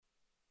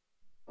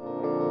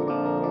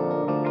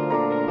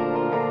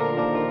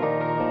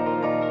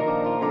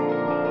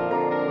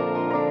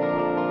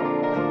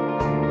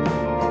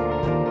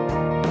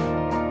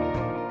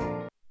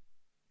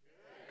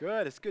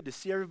good. It's good to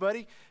see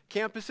everybody.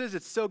 Campuses,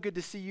 it's so good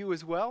to see you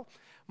as well.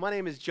 My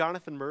name is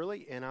Jonathan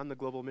Murley, and I'm the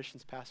Global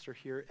Missions Pastor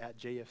here at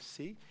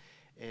JFC.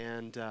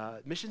 And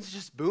missions is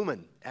just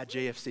booming at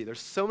JFC. There's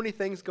so many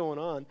things going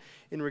on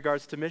in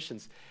regards to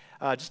missions.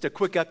 Just a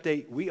quick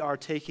update. We are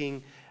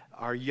taking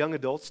our young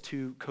adults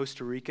to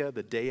Costa Rica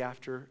the day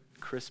after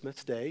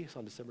Christmas Day. It's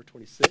on December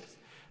 26th.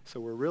 So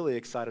we're really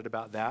excited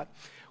about that.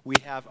 We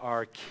have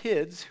our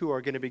kids who are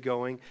going to be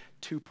going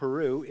to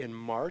Peru in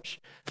March,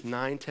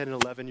 9, 10,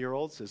 and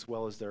 11-year-olds, as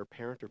well as their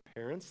parent or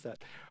parents that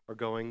are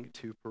going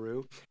to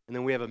Peru. And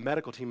then we have a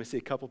medical team. I see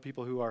a couple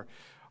people who are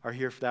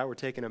here for that. We're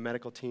taking a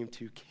medical team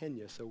to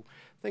Kenya. So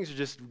things are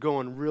just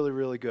going really,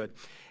 really good.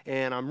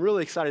 And I'm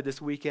really excited this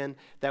weekend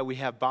that we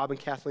have Bob and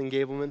Kathleen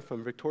Gableman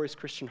from Victorious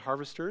Christian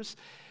Harvesters.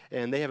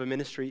 And they have a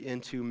ministry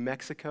into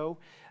Mexico,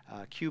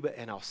 Cuba,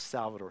 and El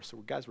Salvador. So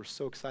guys, we're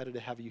so excited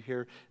to have you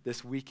here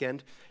this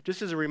weekend.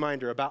 Just as a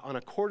reminder, about on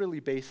a quarterly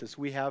basis,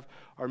 we have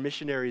our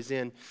missionaries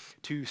in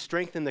to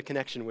strengthen the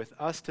connection with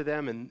us to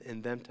them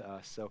and them to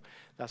us. So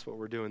that's what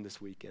we're doing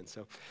this weekend.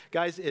 So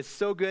guys, it's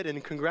so good,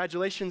 and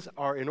congratulations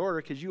are in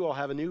order because you all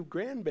have a new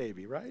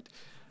grandbaby, right?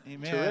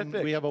 Amen.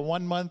 Terrific. We have a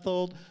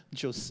 1-month-old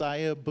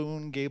Josiah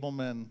Boone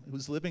Gableman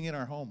who's living in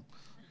our home.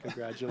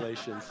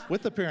 Congratulations.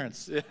 With the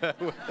parents. Yeah,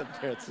 with the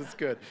parents. That's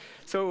good.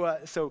 So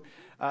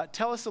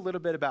tell us a little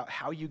bit about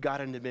how you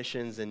got into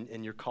missions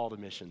and your call to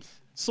missions.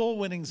 Soul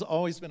winning's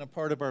always been a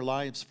part of our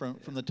lives from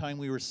the time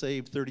we were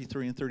saved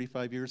 33 and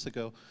 35 years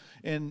ago.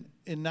 And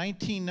in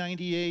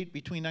 1998,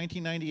 between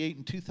 1998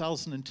 and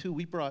 2002,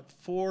 we brought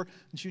 4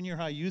 junior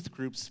high youth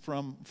groups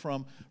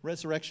from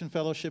Resurrection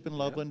Fellowship in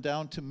Loveland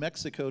down to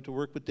Mexico to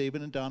work with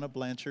David and Donna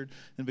Blanchard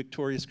and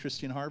Victorious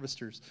Christian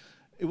Harvesters.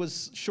 It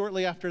was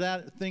shortly after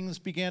that things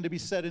began to be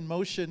set in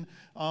motion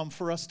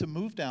for us to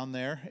move down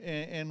there,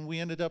 and we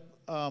ended up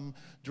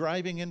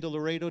driving into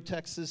Laredo,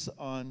 Texas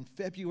on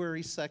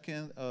February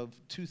 2nd of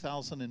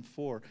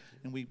 2004.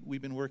 And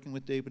we've been working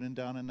with David and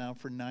Donna now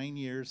for 9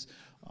 years,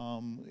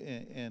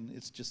 and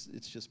it's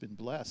just been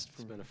blessed.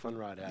 It's been a fun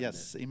ride, hasn't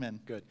Yes, it? amen.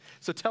 Good.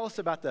 So tell us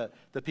about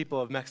the people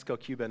of Mexico,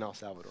 Cuba, and El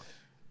Salvador.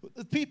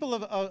 The people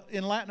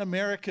in Latin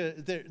America,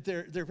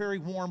 they're very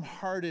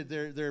warm-hearted.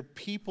 They're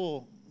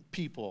people.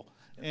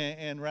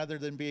 And rather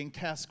than being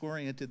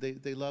task-oriented,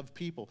 they love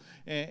people.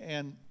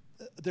 And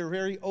they're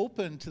very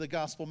open to the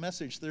gospel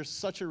message. There's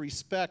such a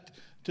respect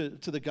to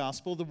the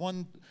gospel. The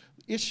one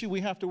issue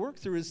we have to work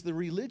through is the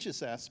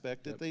religious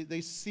aspect, that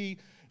they see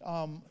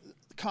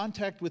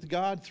contact with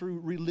God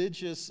through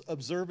religious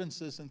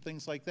observances and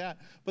things like that.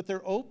 But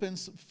they're open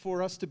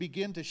for us to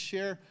begin to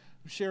share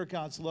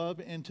God's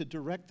love and to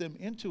direct them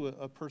into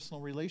a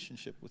personal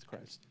relationship with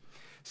Christ.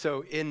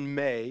 So in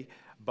May,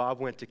 Bob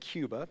went to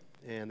Cuba,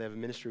 and they have a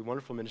ministry,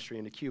 wonderful ministry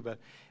into Cuba.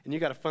 And you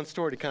got a fun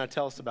story to kind of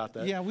tell us about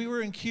that. Yeah, we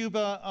were in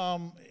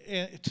Cuba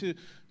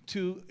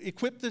to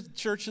equip the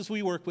churches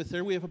we work with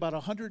there. We have about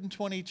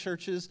 120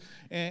 churches,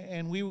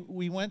 and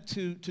we went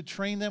to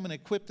train them and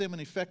equip them in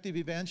effective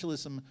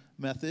evangelism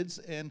methods.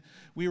 And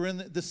we were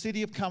in the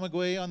city of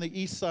Camagüey on the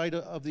east side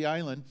of the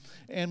island,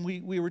 and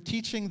we were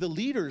teaching the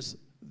leaders,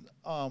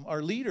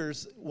 our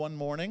leaders, one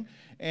morning.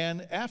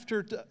 And after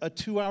a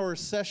 2-hour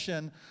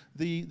session,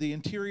 the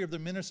interior of the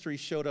ministry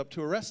showed up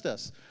to arrest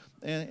us.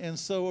 And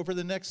so over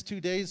the next 2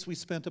 days, we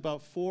spent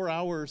about 4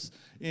 hours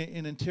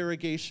in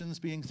interrogations,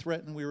 being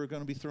threatened we were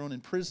going to be thrown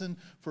in prison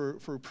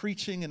for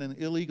preaching in an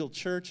illegal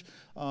church,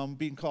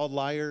 being called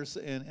liars,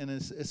 and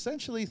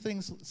essentially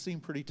things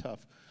seemed pretty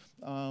tough.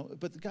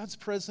 But God's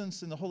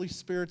presence and the Holy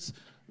Spirit's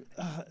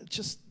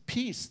just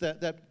peace,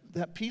 that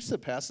peace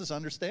that passes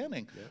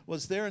understanding,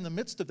 was there in the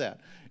midst of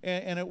that.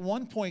 And at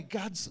one point,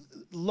 God's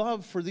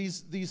love for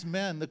these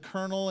men, the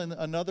colonel and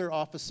another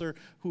officer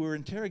who were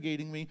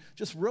interrogating me,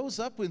 just rose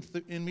up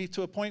in me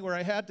to a point where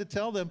I had to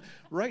tell them,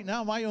 right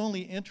now my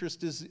only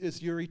interest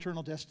is your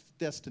eternal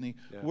destiny.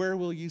 Yeah. Where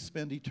will you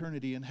spend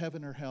eternity, in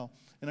heaven or hell?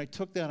 And I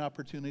took that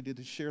opportunity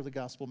to share the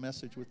gospel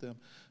message with them.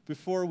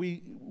 Before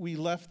we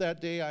left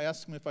that day, I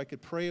asked them if I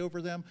could pray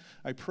over them.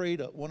 I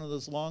prayed one of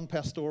those long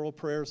pastoral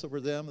prayers over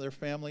them, their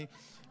family,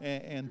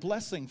 and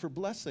blessing for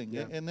blessing.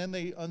 Yeah. And then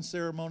they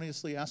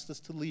unceremoniously asked us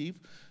to leave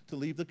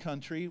the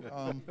country.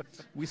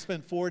 We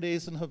spent 4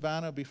 days in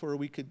Havana before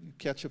we could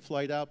catch a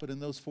flight out, but in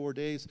those 4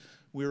 days,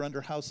 we were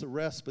under house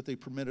arrest, but they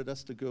permitted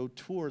us to go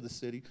tour the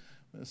city.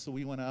 So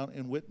we went out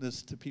and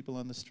witnessed to people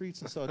on the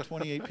streets and saw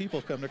 28 people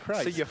come to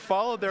Christ. So you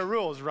followed their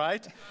rules,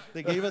 right?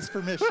 They gave us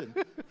permission.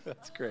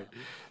 That's great.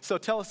 So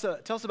tell us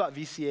about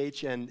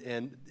VCH and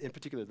in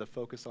particular the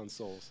focus on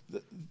souls.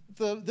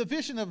 The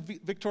vision of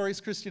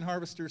Victorious Christian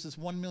Harvesters is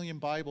 1 million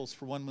Bibles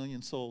for 1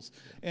 million souls.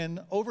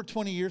 And over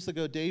 20 years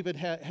ago, David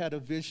had a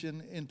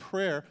vision in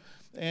prayer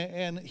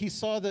And he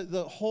saw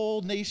the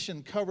whole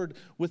nation covered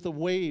with a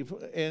wave.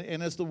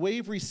 And as the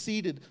wave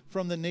receded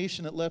from the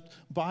nation, it left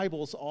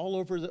Bibles all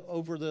over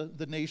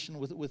the nation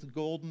with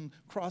golden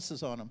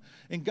crosses on them.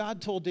 And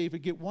God told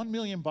David, get 1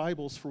 million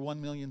Bibles for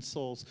 1 million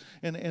souls.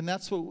 And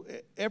that's what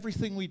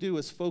everything we do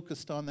is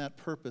focused on that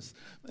purpose.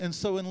 And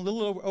so in a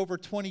little over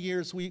 20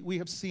 years, we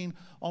have seen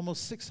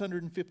almost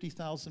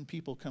 650,000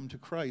 people come to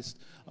Christ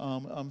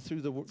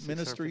through the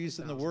ministries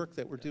and the work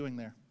that we're doing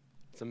there.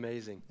 It's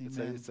amazing.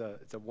 It's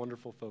a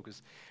wonderful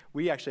focus.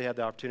 We actually had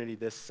the opportunity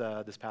this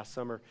past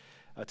summer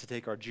to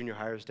take our junior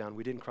hires down.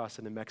 We didn't cross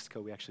into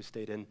Mexico. We actually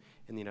stayed in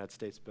the United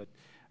States. But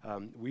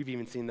we've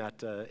even seen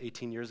that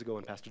 18 years ago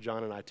when Pastor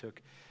John and I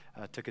took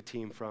a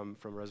team from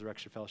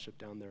Resurrection Fellowship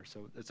down there.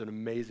 So it's an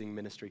amazing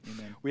ministry.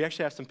 Amen. We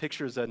actually have some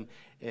pictures and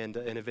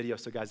a video.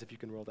 So guys, if you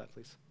can roll that,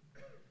 please.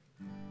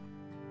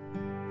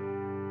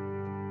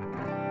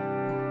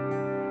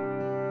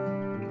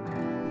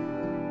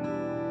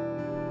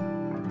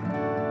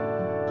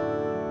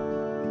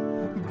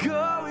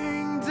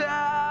 Going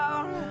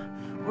down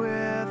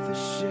with the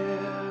ship,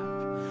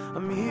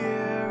 I'm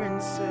here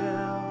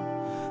until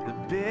the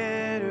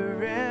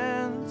bitter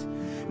end.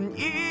 And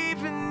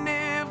even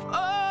if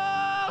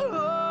all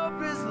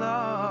hope is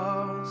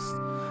lost,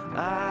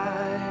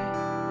 I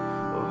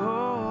will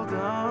hold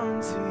on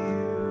to you.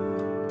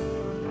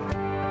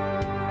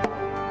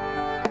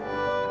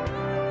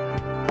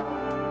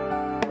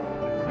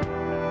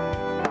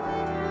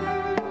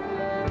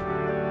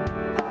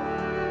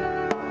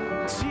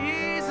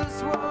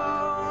 Jesus,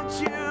 won't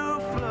you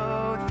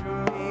flow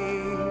through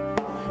me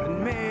and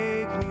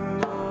make me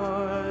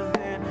more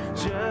than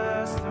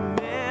just a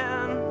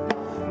man?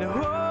 And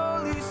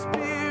Holy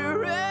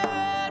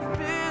Spirit,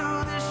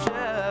 fill the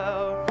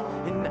shell,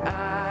 and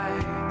I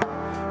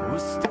will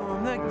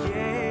storm the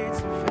gates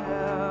of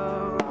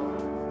hell.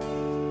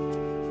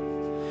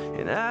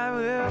 And I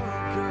will go,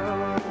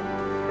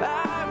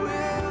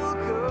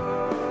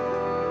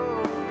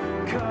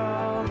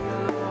 call me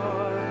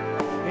Lord,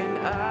 and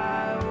I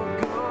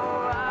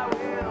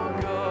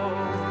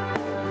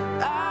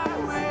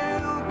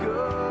will go.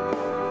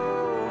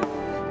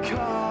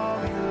 Call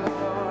me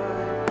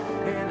Lord,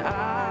 and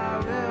I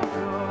will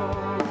go.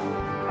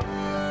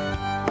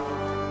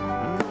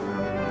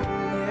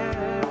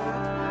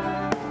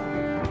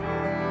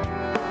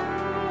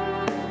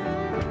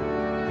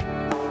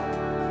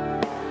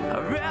 I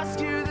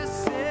rescue the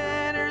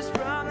sinners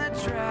from the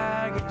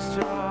dragon's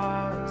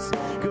jaws.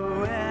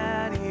 Go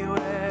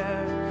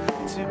anywhere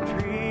to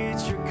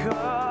preach your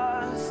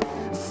cause.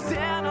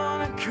 Stand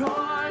on a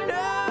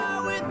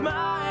corner with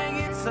my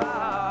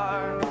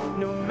guitar.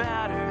 No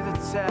matter the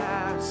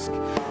task,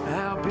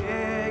 how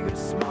big or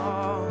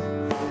small,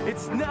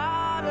 it's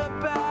not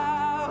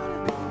about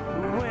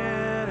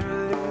win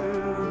or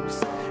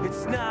lose.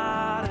 It's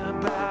not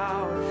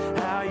about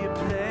how you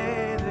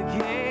play the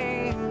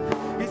game.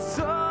 It's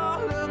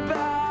all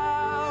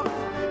about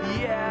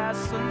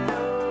yes or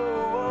no.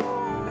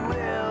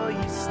 Will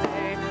you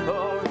stay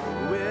or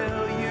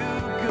will you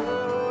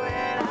go?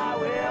 And I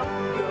will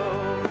go.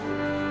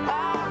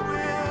 I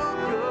will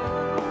go.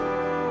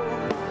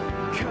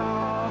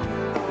 Call me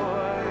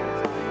Lord,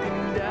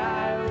 and I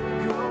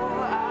will go.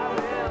 I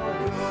will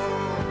go.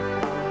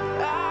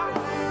 I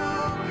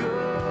will go.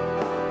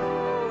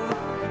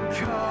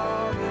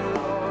 Call me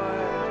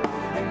Lord,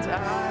 and I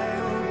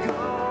will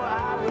go. I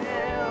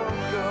will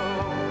go.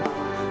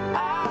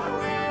 I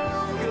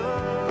will go.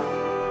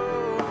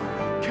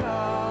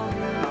 Call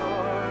me Lord, and I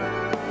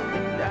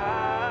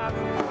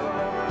will go.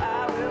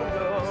 I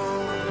will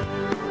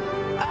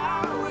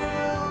go. I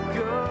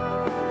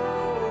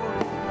will go.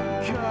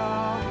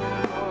 Call me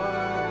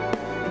Lord,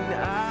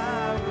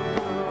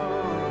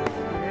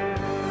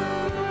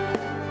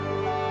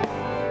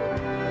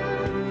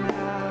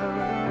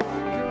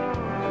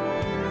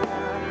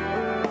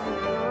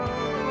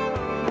 I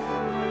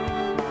will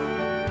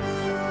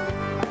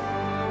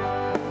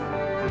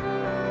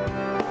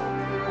go.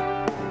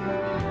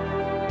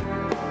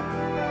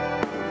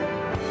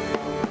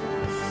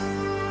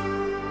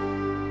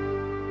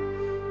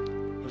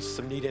 Those are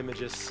some neat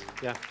images.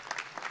 Yeah.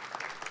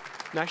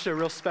 And actually, a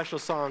real special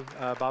song.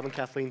 Bob and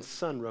Kathleen's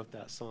son wrote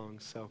that song.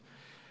 So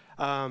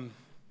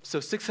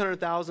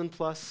 600,000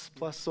 plus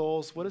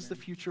souls. What does the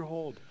future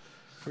hold?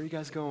 Where are you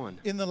guys going?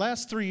 In the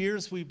last 3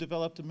 years, we've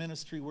developed a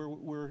ministry where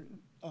we're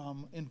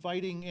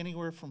inviting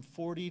anywhere from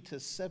 40 to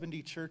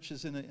 70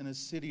 churches in a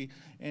city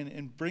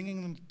and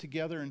bringing them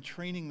together and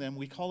training them.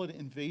 We call it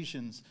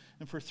invasions.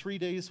 And for 3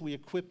 days, we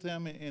equip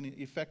them in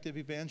effective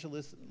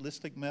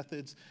evangelistic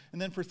methods.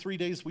 And then for 3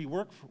 days, we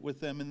work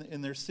with them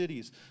in their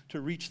cities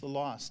to reach the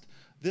lost.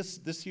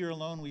 This year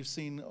alone, we've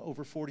seen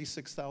over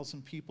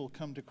 46,000 people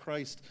come to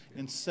Christ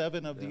in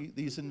 7 of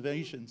these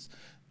invasions.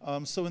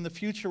 So in the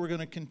future, we're going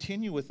to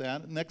continue with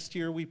that. Next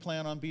year, we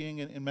plan on being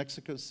in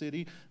Mexico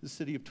City, the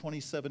city of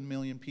 27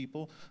 million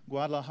people.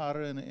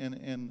 Guadalajara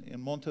and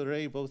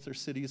Monterrey, both are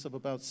cities of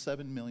about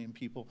 7 million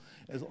people,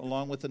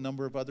 along with a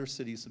number of other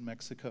cities in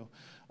Mexico.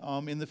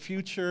 In the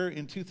future,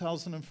 in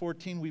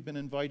 2014, we've been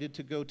invited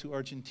to go to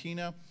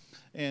Argentina.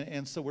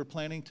 And so we're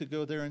planning to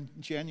go there in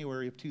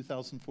January of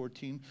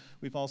 2014.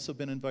 We've also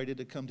been invited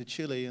to come to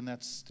Chile, and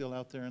that's still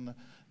out there in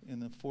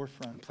the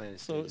forefront.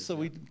 So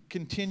we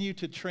continue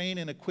to train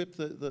and equip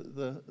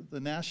the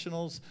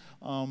nationals,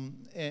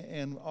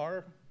 and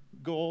our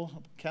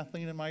goal,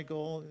 Kathleen and my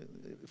goal,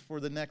 for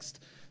the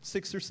next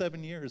 6 or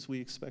 7 years,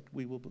 we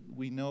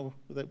know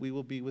that we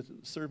will be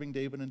serving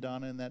David and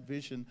Donna in that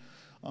vision.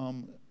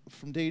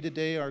 From day to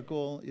day, our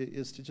goal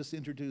is to just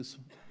introduce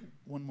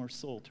one more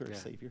soul to our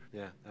Savior.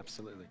 Yeah,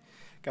 absolutely.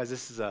 Guys,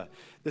 this is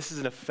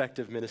an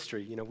effective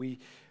ministry. You know, we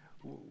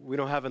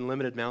don't have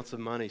unlimited amounts of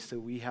money, so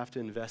we have to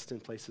invest in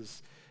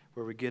places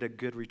where we get a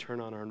good return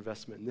on our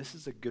investment. And this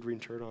is a good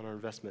return on our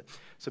investment.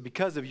 So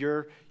because of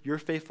your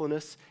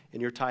faithfulness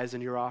and your tithes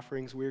and your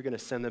offerings, we're going to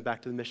send them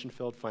back to the mission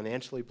field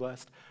financially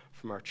blessed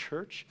from our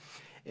church.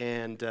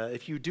 And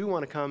if you do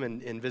want to come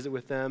and visit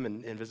with them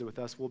and visit with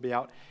us, we'll be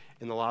out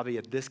in the lobby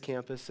at this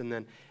campus, and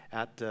then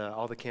at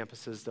all the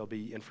campuses, there'll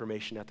be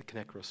information at the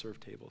Connect, Grow, Serve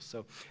tables.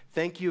 So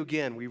thank you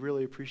again. We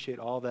really appreciate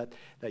all that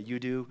you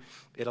do.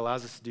 It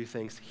allows us to do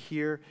things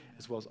here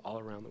as well as all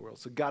around the world.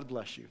 So God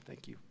bless you.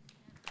 Thank you.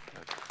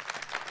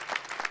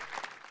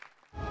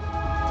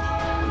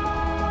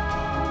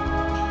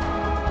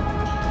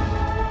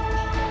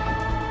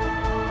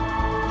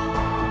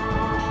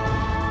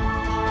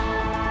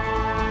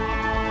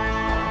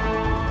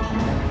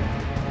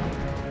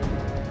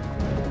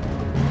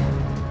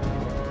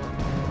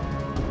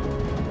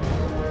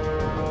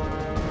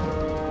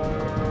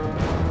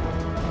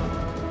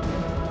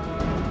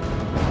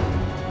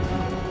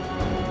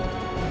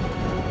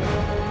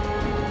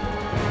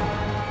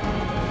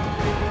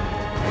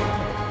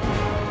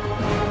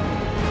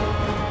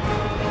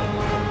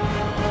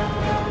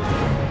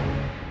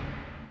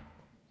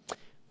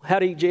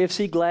 Howdy,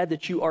 JFC. Glad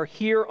that you are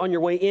here on your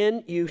way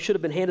in. You should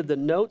have been handed the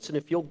notes, and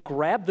if you'll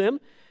grab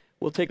them,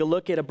 we'll take a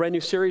look at a brand new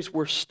series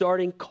we're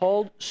starting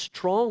called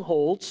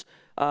Strongholds.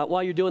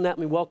 While you're doing that,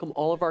 we welcome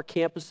all of our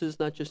campuses,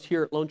 not just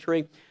here at Lone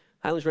Tree,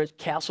 Highlands Ranch,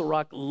 Castle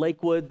Rock,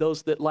 Lakewood,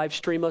 those that live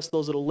stream us,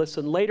 those that will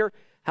listen later.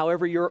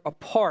 However, you're a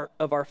part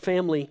of our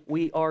family.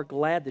 We are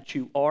glad that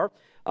you are.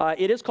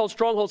 It is called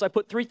Strongholds. I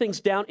put 3 things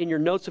down in your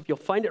notes, if you'll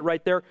find it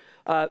right there.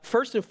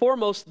 First and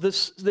foremost,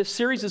 this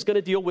series is going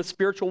to deal with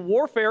spiritual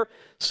warfare,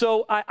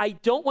 so I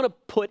don't want to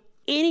put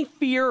any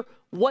fear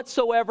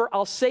whatsoever.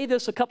 I'll say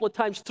this a couple of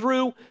times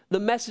through the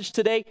message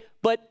today,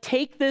 but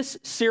take this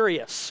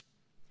serious.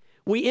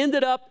 We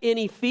ended up in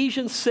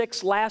Ephesians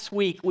 6 last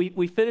week.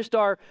 We finished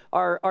our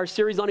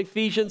series on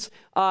Ephesians.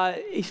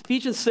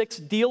 Ephesians 6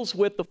 deals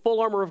with the full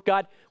armor of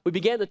God. We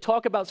began to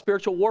talk about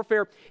spiritual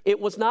warfare.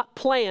 It was not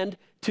planned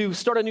to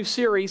start a new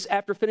series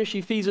after finishing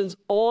Ephesians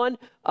on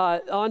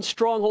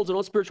strongholds and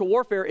on spiritual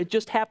warfare. It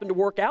just happened to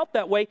work out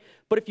that way.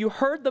 But if you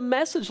heard the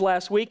message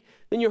last week,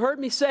 then you heard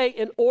me say,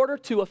 in order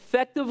to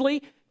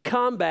effectively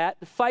combat,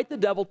 fight the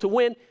devil, to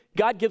win,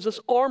 God gives us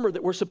armor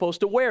that we're supposed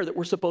to wear, that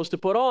we're supposed to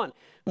put on.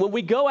 When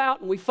we go out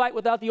and we fight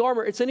without the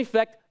armor, it's in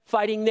effect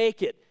fighting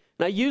naked.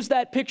 And I use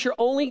that picture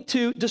only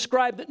to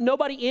describe that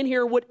nobody in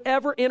here would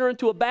ever enter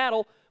into a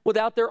battle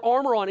without their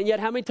armor on. And yet,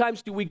 how many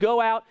times do we go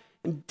out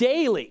and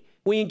daily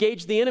we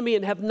engage the enemy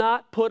and have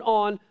not put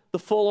on the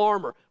full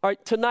armor? All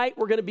right, tonight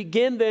we're going to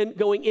begin then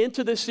going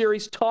into this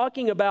series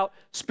talking about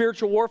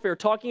spiritual warfare,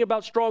 talking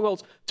about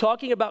strongholds,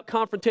 talking about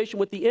confrontation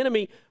with the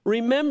enemy.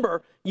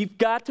 Remember, you've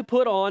got to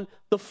put on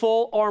the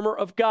full armor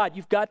of God.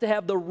 You've got to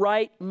have the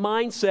right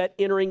mindset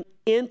entering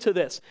into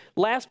this.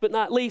 Last but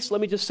not least,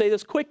 let me just say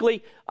this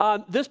quickly.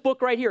 This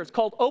book right here, it's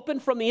called Open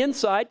from the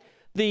Inside.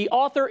 The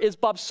author is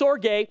Bob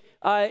Sorge.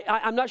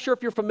 I'm not sure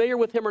if you're familiar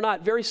with him or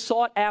not. Very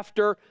sought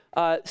after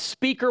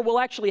speaker. We'll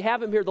actually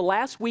have him here the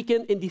last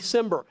weekend in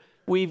December.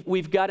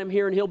 We've got him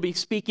here, and he'll be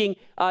speaking.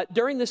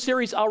 During this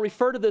series, I'll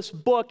refer to this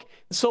book.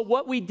 So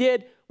what we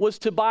did was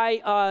to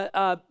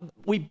buy,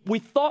 we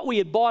thought we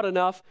had bought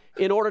enough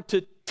in order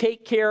to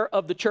take care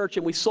of the church,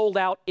 and we sold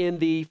out in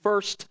the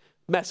first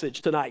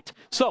message tonight.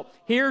 So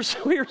here's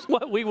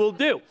what we will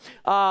do.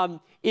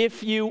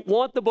 If you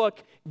want the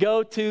book,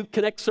 go to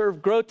Connect,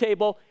 Serve, Grow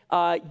table.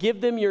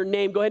 Give them your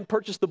name. Go ahead and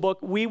purchase the book.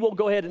 We will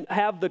go ahead and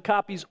have the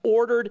copies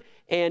ordered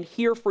and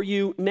here for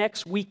you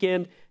next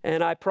weekend.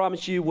 And I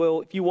promise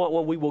you, if you want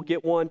one, we will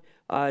get one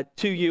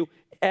to you.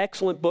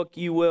 Excellent book.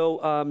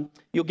 You'll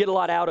get a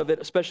lot out of it,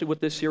 especially with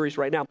this series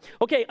right now.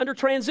 Okay, under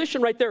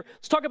transition right there,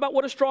 let's talk about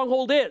what a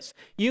stronghold is.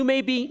 You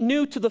may be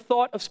new to the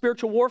thought of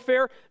spiritual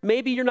warfare.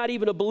 Maybe you're not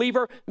even a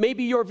believer.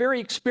 Maybe you're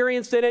very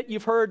experienced in it.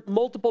 You've heard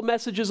multiple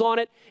messages on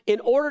it. In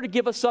order to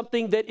give us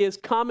something that is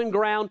common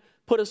ground,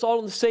 put us all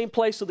in the same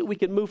place so that we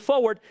can move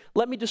forward,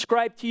 let me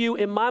describe to you,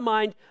 in my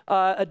mind,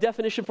 a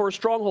definition for a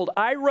stronghold.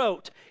 I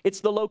wrote, it's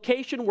the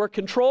location where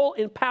control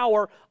and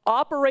power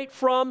operate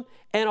from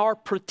and are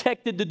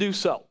protected to do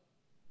so.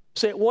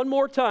 Say it one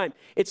more time.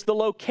 It's the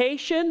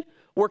location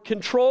where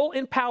control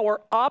and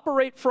power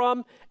operate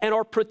from and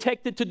are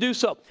protected to do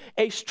so.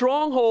 A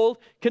stronghold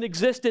can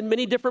exist in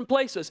many different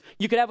places.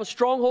 You could have a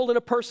stronghold in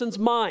a person's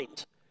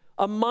mind.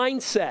 A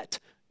mindset,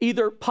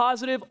 either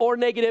positive or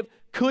negative,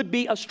 could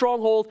be a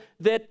stronghold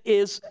that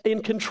is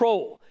in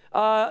control.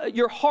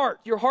 Your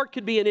heart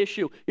could be an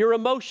issue. Your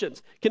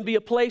emotions can be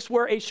a place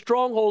where a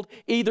stronghold,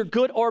 either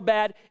good or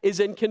bad, is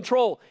in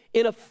control.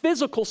 In a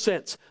physical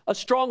sense, a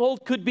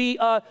stronghold could be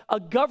a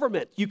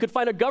government. You could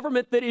find a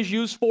government that is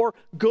used for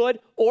good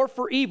or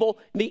for evil.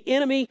 The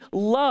enemy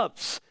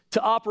loves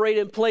to operate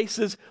in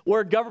places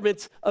where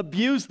governments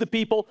abuse the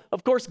people.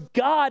 Of course,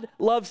 God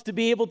loves to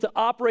be able to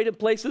operate in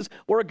places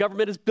where a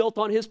government is built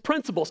on his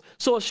principles.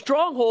 So a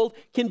stronghold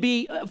can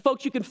be,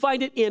 folks, you can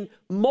find it in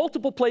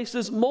multiple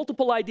places,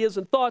 multiple ideas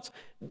and thoughts.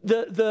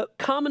 The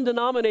common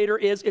denominator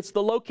is it's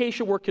the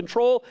location where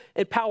control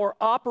and power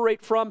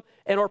operate from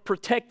and are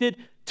protected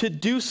to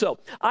do so.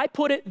 I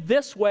put it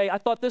this way. I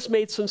thought this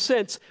made some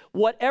sense.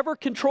 Whatever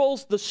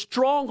controls the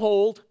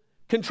stronghold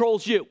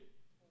controls you.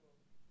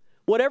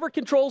 Whatever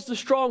controls the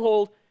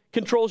stronghold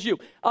controls you.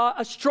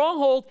 A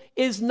stronghold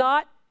is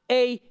not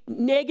a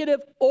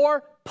negative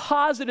or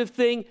positive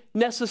thing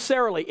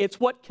necessarily. It's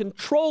what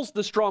controls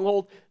the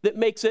stronghold that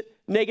makes it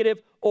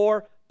negative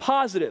or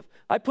positive.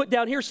 I put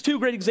down, here's two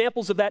great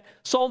examples of that.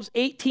 Psalms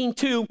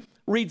 18:2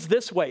 reads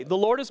this way: "The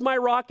Lord is my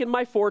rock and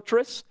my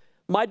fortress,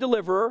 my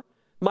deliverer,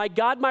 my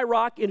God, my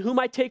rock, in whom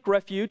I take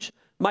refuge,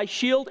 my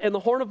shield and the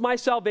horn of my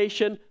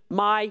salvation,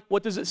 my,"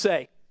 what does it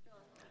say?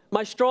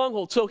 My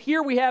stronghold. So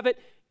here we have it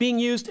being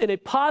used in a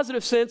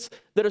positive sense,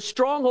 that a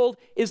stronghold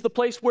is the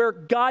place where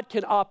God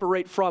can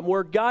operate from,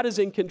 where God is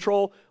in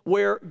control,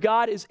 where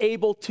God is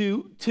able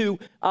to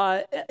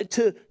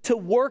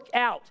work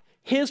out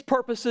his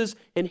purposes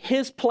and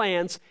his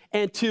plans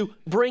and to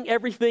bring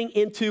everything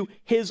into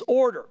his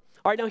order.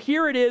 All right, now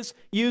here it is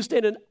used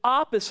in an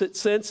opposite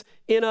sense,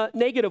 in a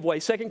negative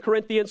way. 2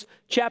 Corinthians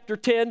chapter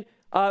 10,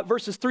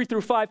 verses 3 through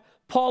 5.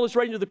 Paul is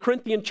writing to the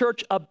Corinthian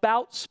church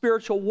about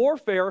spiritual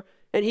warfare,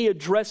 and he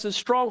addresses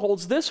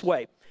strongholds this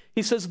way.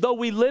 He says, "Though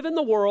we live in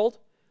the world,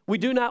 we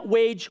do not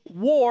wage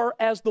war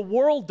as the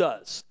world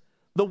does.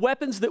 The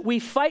weapons that we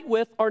fight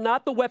with are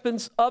not the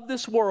weapons of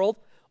this world.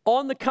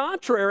 On the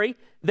contrary,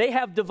 they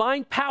have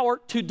divine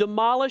power to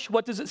demolish,"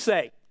 what does it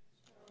say?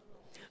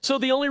 So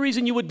the only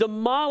reason you would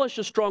demolish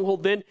a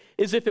stronghold then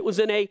is if it was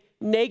in a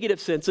negative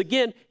sense.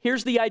 Again,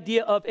 here's the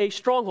idea of a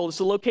stronghold. It's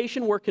a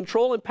location where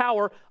control and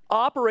power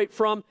operate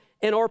from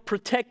and are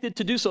protected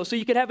to do so. So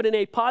you can have it in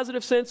a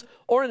positive sense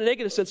or in a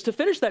negative sense. To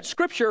finish that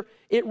scripture,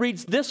 it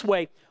reads this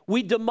way: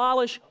 "We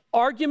demolish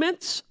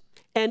arguments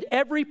and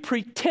every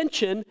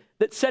pretension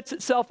that sets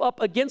itself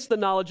up against the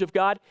knowledge of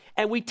God,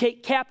 and we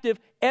take captive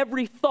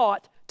every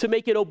thought to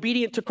make it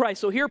obedient to Christ."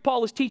 So here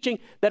Paul is teaching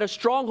that a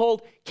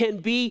stronghold can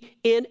be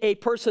in a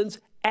person's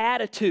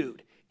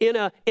attitude, in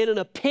an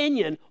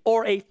opinion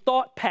or a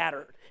thought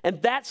pattern. And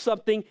that's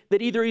something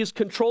that either is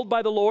controlled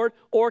by the Lord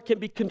or can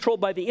be controlled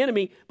by the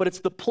enemy, but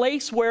it's the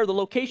place where, the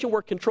location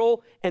where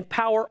control and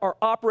power are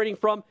operating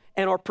from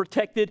and are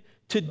protected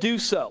to do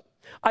so.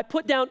 I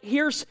put down,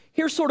 here's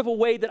sort of a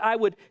way that I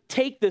would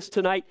take this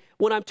tonight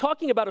when I'm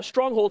talking about a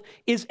stronghold.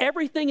 Is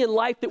everything in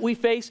life that we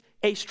face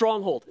a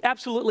stronghold?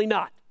 Absolutely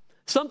not.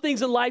 Some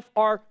things in life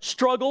are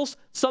struggles.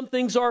 Some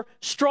things are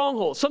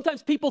strongholds.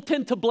 Sometimes people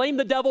tend to blame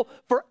the devil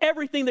for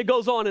everything that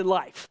goes on in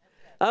life.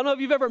 I don't know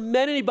if you've ever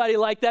met anybody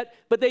like that,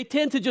 but they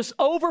tend to just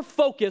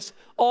over-focus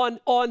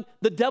on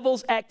the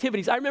devil's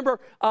activities. I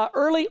remember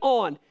early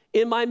on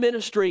in my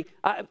ministry,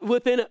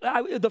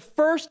 the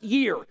first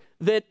year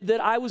that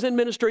I was in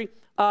ministry,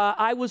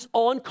 I was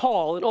on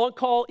call. And on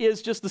call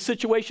is just the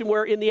situation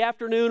where in the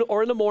afternoon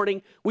or in the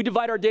morning, we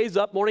divide our days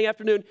up, morning,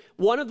 afternoon.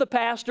 One of the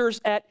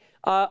pastors at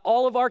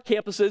all of our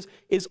campuses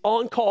is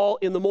on call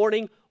in the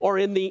morning or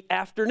in the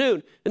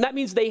afternoon. And that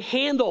means they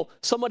handle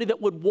somebody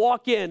that would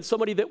walk in,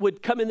 somebody that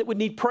would come in that would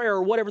need prayer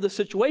or whatever the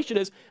situation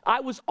is. I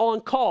was on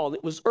call.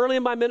 It was early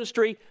in my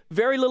ministry,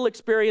 very little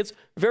experience,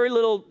 very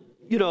little,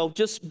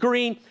 just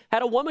green.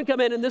 Had a woman come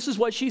in, and this is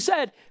what she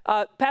said: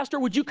 "Pastor,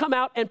 would you come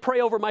out and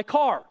pray over my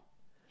car?"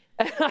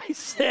 And I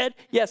said,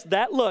 yes,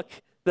 that look.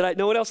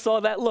 No one else saw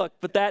that look,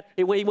 but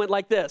he went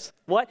like this.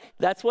 What?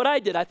 That's what I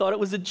did. I thought it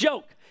was a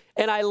joke.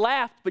 And I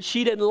laughed, but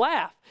she didn't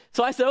laugh.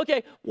 So I said,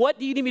 "Okay, what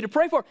do you need me to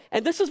pray for?"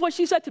 And this is what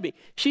she said to me.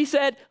 She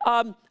said,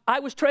 "I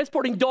was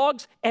transporting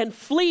dogs and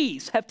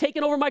fleas have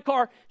taken over my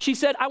car." She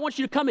said, "I want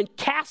you to come and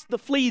cast the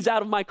fleas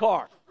out of my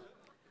car."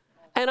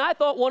 And I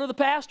thought one of the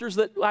pastors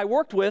that I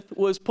worked with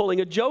was pulling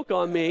a joke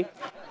on me.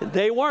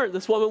 They weren't.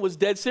 This woman was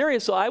dead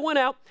serious. So I went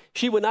out.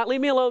 She would not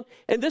leave me alone.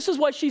 And this is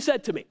what she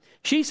said to me.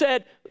 She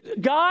said,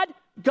 God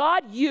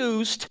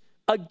used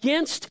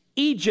against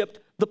Egypt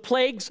the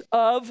plagues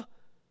of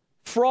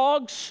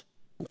frogs,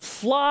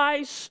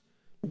 flies,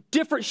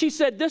 different. She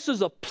said, "This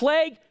is a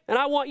plague, and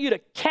I want you to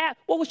cast."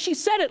 Well, she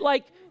said it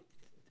like,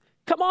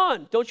 come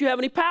on, don't you have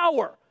any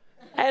power?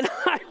 And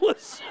I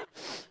was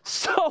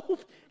so,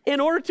 in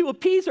order to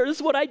appease her, this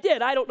is what I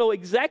did. I don't know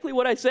exactly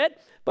what I said,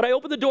 but I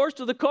opened the doors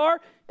to the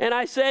car, and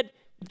I said,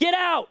 get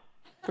out,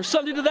 or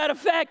something to that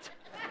effect.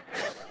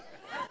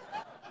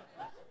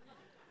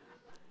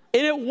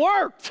 And it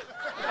worked.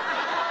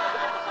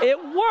 It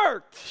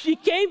worked. She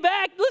came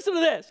back, listen to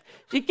this.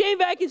 She came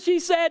back and she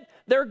said,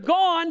 they're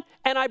gone,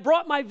 and I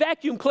brought my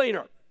vacuum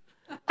cleaner.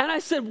 And I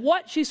said,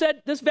 what? She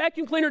said, this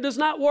vacuum cleaner does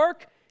not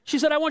work. She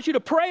said, I want you to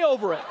pray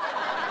over it.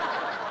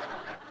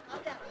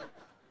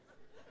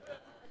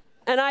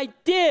 And I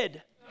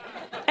did.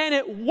 And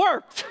it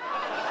worked.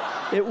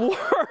 It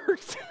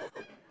worked.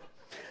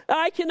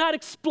 I cannot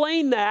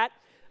explain that.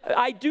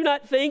 I do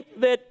not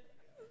think that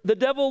the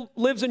devil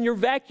lives in your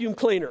vacuum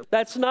cleaner.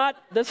 That's not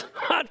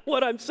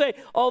what I'm saying,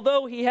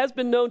 although he has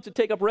been known to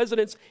take up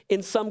residence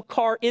in some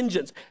car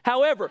engines.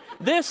 However,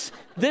 this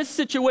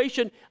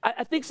situation,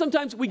 I think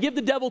sometimes we give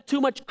the devil too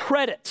much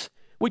credit.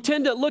 We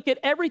tend to look at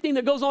everything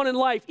that goes on in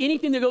life,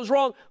 anything that goes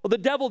wrong, well, the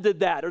devil did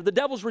that, or the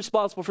devil's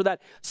responsible for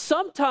that.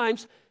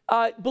 Sometimes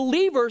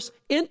believers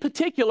in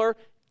particular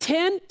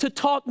tend to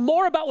talk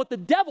more about what the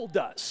devil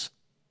does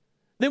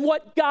than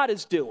what God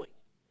is doing.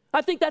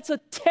 I think that's a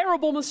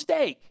terrible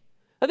mistake.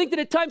 I think that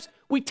at times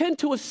we tend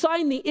to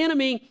assign the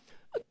enemy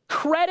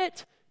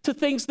credit to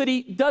things that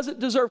he doesn't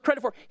deserve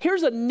credit for.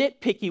 Here's a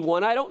nitpicky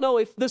one. I don't know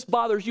if this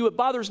bothers you. It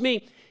bothers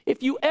me.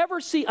 If you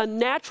ever see a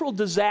natural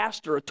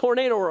disaster, a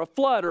tornado or a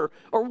flood or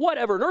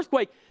whatever, an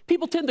earthquake,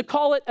 people tend to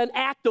call it an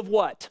act of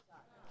what?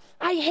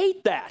 I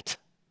hate that.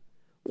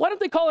 Why don't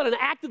they call it an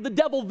act of the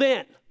devil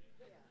then?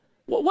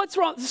 What's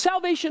wrong? The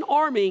Salvation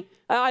Army,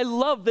 I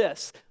love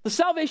this. The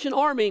Salvation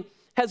Army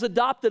has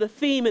adopted a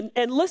theme,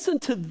 and listen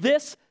to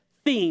this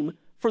theme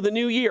for the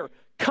new year: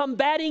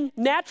 combating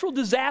natural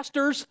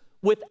disasters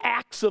with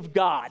acts of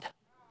God.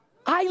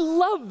 I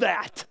love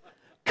that.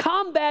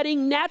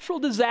 Combating natural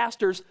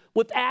disasters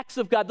with acts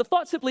of God. The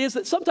thought simply is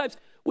that sometimes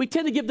we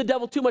tend to give the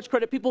devil too much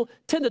credit. People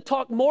tend to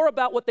talk more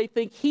about what they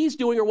think he's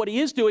doing or what he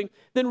is doing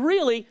than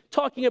really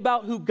talking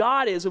about who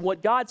God is and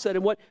what God said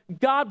and what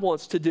God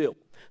wants to do.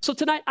 So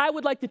tonight, I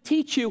would like to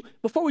teach you,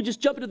 before we just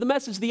jump into the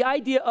message, the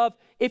idea of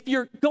if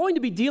you're going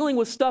to be dealing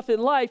with stuff in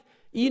life,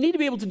 you need to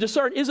be able to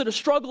discern, is it a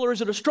struggle or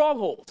is it a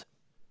stronghold?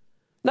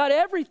 Not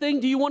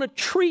everything do you want to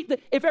treat.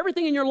 If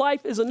everything in your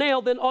life is a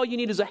nail, then all you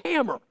need is a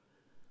hammer.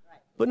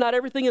 But not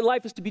everything in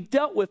life is to be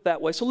dealt with that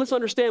way. So let's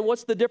understand,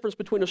 what's the difference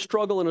between a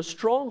struggle and a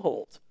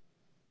stronghold?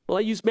 Well,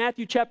 I use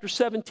Matthew chapter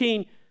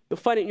 17. You'll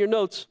find it in your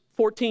notes,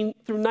 14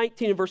 through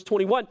 19 and verse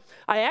 21.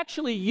 I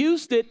actually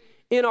used it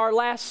in our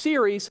last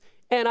series,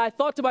 and I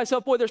thought to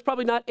myself, boy, there's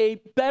probably not a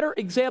better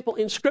example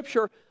in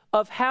Scripture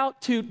of how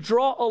to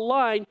draw a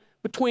line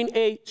between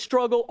a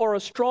struggle or a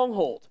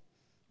stronghold.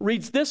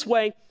 Reads this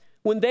way: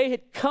 when they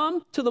had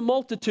come to the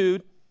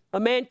multitude, a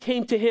man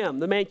came to him.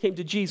 The man came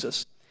to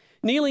Jesus,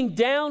 kneeling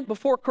down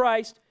before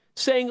Christ,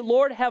 saying,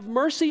 Lord, have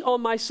mercy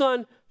on my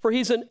son, for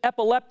he's an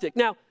epileptic.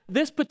 Now,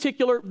 this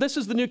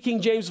is the New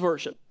King James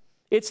Version.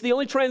 It's the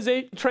only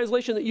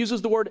translation that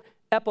uses the word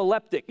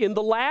epileptic. In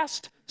the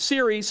last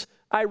series,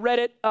 I read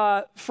it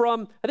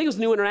from, I think it was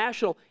New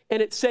International,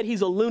 and it said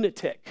he's a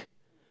lunatic.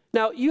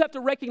 Now, you have to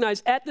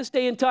recognize, at this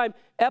day and time,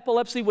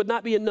 epilepsy would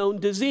not be a known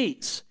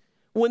disease.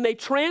 When they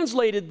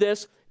translated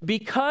this,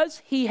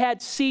 because he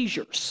had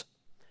seizures,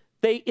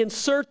 they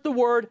insert the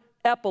word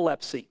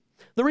epilepsy.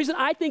 The reason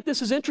I think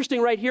this is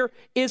interesting right here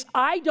is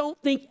I don't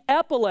think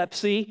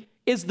epilepsy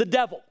is the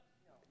devil.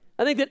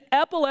 I think that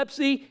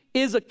epilepsy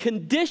is a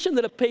condition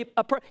that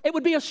it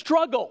would be a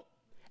struggle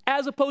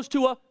as opposed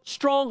to a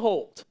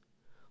stronghold.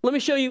 Let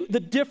me show you the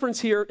difference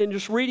here in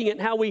just reading it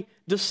and how we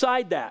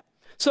decide that.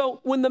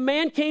 So when the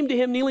man came to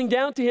him, kneeling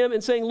down to him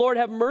and saying, Lord,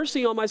 have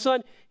mercy on my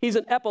son. He's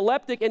an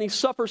epileptic and he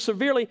suffers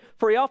severely,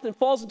 for he often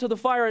falls into the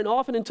fire and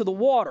often into the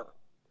water.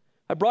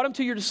 I brought him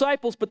to your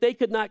disciples, but they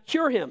could not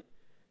cure him.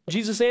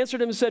 Jesus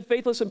answered him and said,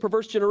 faithless and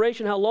perverse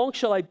generation, how long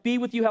shall I be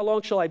with you? How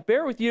long shall I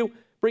bear with you?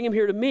 Bring him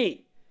here to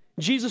me.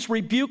 Jesus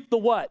rebuked the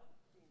what?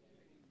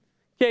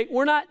 Okay,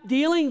 we're not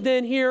dealing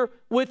then here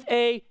with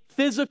a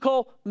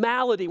physical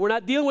malady. We're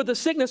not dealing with a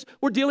sickness.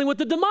 We're dealing with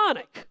the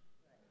demonic.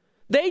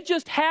 They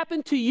just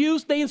happened to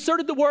they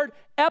inserted the word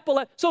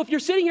epilepsy. So if you're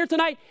sitting here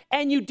tonight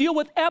and you deal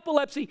with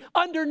epilepsy,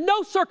 under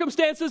no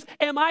circumstances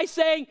am I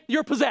saying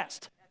you're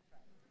possessed.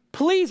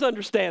 Please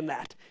understand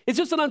that. It's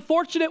just an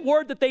unfortunate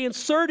word that they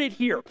inserted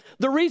here.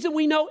 The reason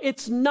we know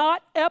it's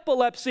not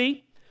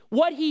epilepsy,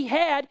 what he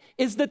had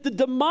is that the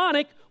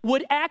demonic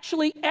would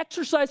actually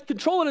exercise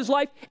control in his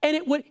life, and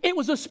it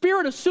was a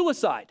spirit of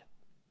suicide.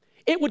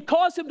 It would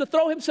cause him to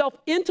throw himself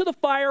into the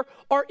fire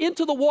or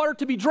into the water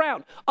to be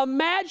drowned.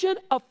 Imagine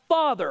a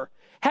father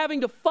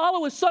having to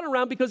follow his son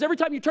around because every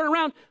time you turn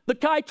around, the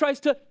guy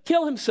tries to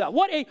kill himself.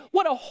 What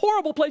a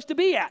horrible place to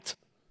be at.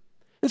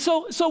 And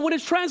so when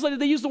it's translated,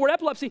 they use the word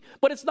epilepsy,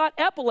 but it's not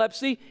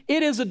epilepsy.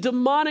 It is a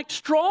demonic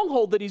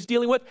stronghold that he's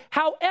dealing with.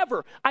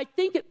 However, I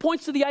think it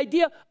points to the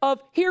idea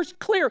of, here's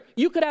clear,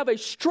 you could have a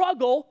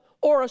struggle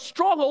or a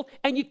stronghold,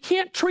 and you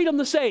can't treat them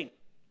the same.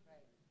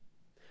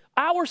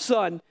 Our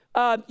son,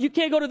 you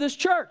can't go to this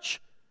church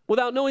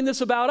without knowing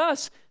this about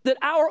us, that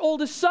our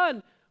oldest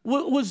son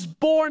was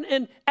born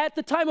and at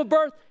the time of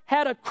birth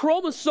had a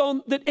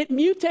chromosome that it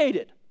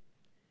mutated.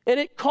 and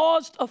it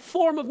caused a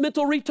form of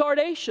mental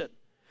retardation.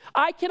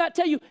 I cannot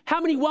tell you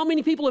how many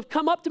well-meaning people have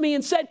come up to me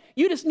and said,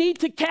 you just need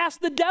to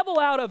cast the devil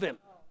out of him.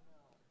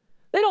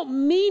 They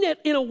don't mean it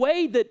in a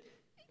way but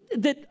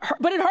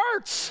it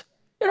hurts.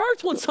 It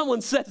hurts when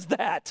someone says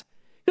that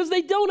because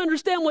they don't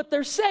understand what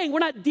they're saying. We're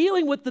not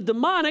dealing with the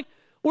demonic.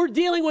 We're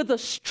dealing with a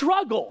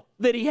struggle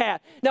that he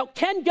had. Now,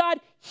 can God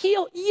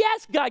heal?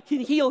 Yes, God can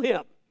heal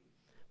him.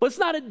 But it's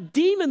not a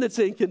demon that's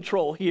in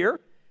control here.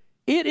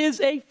 It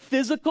is a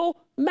physical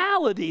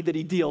malady that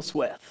he deals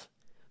with.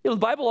 The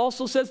Bible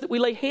also says that we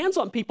lay hands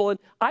on people, and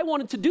I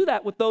wanted to do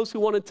that with those who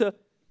wanted to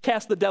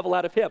cast the devil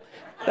out of him.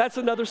 That's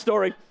another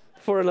story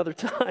for another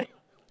time.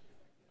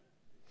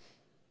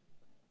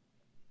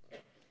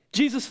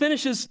 Jesus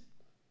finishes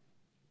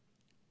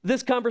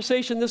this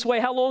conversation this way.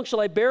 How long shall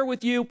I bear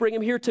with you? Bring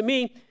him here to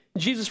me.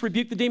 Jesus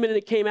rebuked the demon, and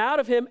it came out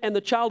of him, and the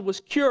child was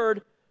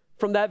cured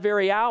from that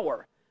very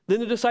hour.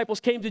 Then the disciples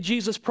came to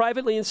Jesus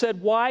privately and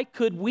said, why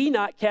could we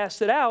not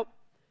cast it out?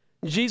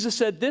 Jesus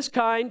said, this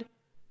kind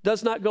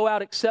does not go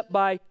out except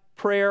by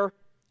prayer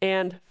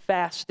and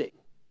fasting.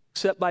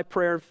 Except by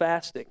prayer and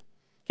fasting.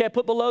 Okay, I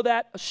put below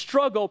that a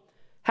struggle,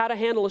 how to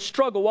handle a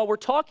struggle. While we're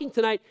talking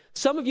tonight,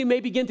 some of you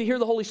may begin to hear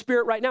the Holy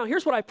Spirit right now.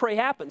 Here's what I pray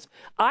happens.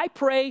 I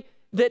pray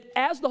that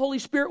as the Holy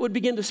Spirit would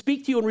begin to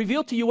speak to you and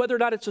reveal to you whether or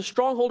not it's a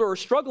stronghold or a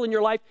struggle in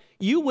your life,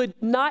 you would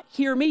not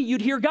hear me,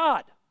 you'd hear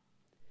God.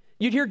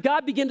 You'd hear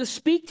God begin to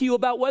speak to you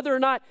about whether or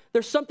not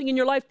there's something in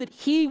your life that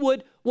he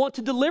would want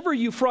to deliver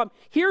you from.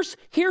 Here's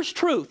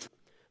truth.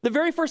 The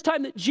very first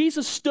time that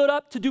Jesus stood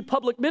up to do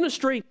public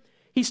ministry,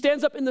 he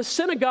stands up in the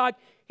synagogue,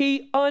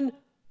 he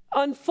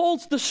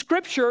unfolds the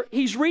scripture,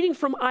 he's reading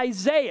from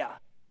Isaiah,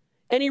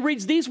 and he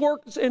reads these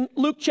words in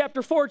Luke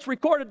chapter 4, it's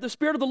recorded, the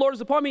Spirit of the Lord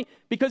is upon me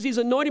because he's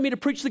anointed me to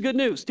preach the good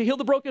news, to heal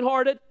the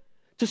brokenhearted,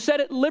 to set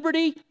at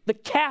liberty the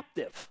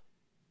captive.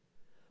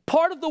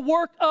 Part of the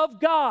work of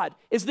God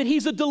is that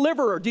he's a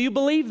deliverer. Do you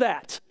believe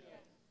that?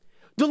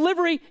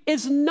 Delivery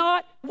is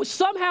not,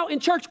 somehow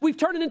in church, we've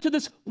turned it into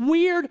this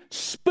weird,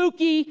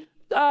 spooky,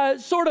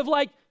 sort of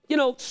like,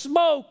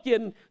 smoke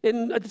and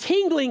a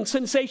tingling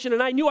sensation,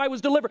 and I knew I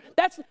was delivered.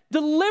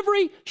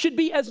 Delivery should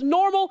be as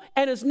normal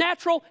and as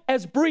natural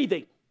as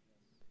breathing.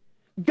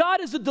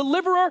 God is a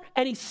deliverer,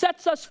 and he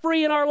sets us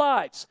free in our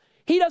lives.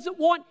 He doesn't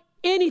want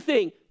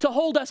anything to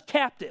hold us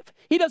captive.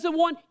 He doesn't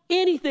want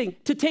anything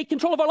to take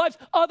control of our lives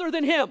other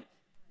than him.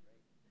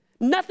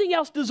 Nothing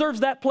else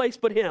deserves that place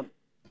but him.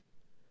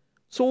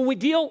 So when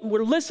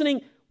we're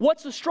listening,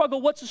 what's a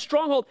struggle? What's a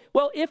stronghold?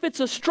 Well, if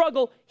it's a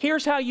struggle,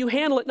 here's how you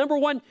handle it. Number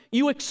one,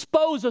 you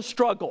expose a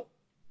struggle.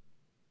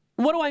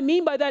 What do I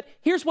mean by that?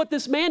 Here's what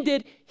this man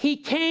did. He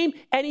came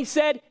and he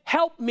said,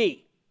 help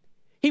me.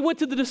 He went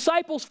to the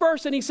disciples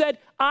first and he said,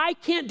 I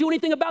can't do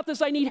anything about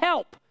this. I need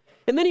help.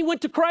 And then he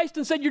went to Christ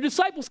and said, your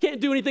disciples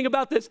can't do anything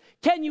about this.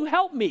 Can you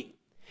help me?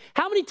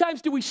 How many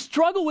times do we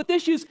struggle with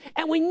issues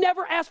and we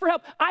never ask for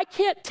help? I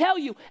can't tell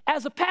you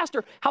as a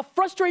pastor how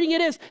frustrating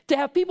it is to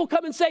have people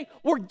come and say,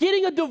 we're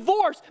getting a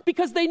divorce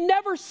because they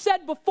never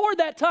said before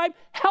that time,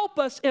 help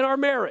us in our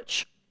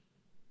marriage.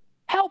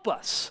 Help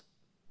us.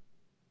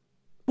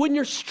 When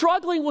you're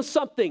struggling with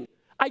something,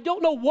 I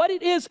don't know what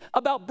it is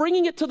about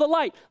bringing it to the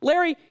light.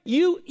 Larry,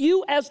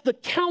 you as the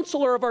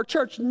counselor of our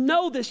church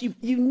know this.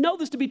 You know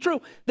this to be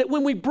true, that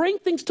when we bring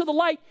things to the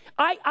light,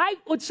 I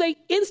would say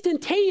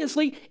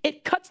instantaneously,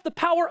 it cuts the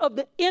power of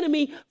the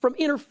enemy from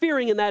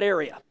interfering in that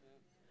area.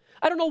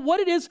 I don't know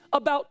what it is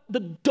about the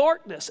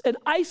darkness and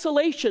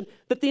isolation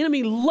that the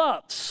enemy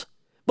loves,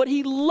 but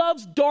he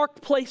loves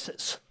dark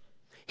places.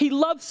 He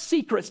loves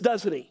secrets,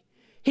 doesn't he?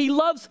 He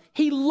loves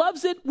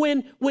it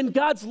when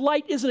God's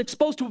light isn't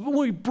exposed to it. When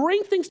we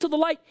bring things to the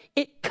light,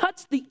 it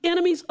cuts the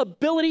enemy's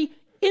ability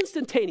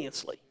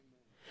instantaneously.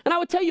 And I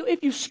would tell you,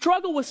 if you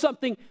struggle with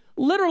something,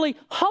 literally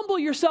humble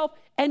yourself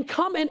and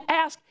come and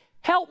ask,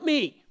 help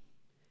me.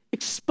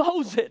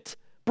 Expose it.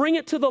 Bring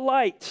it to the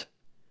light.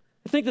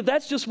 I think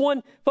that's just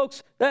one,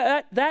 folks,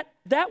 that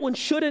one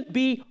shouldn't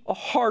be a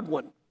hard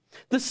one.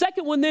 The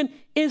second one then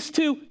is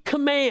to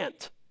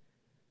command.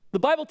 The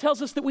Bible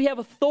tells us that we have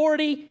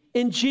authority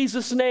in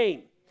Jesus'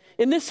 name.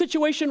 In this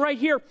situation right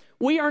here,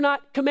 we are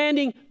not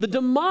commanding the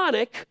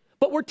demonic,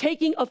 but we're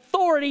taking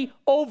authority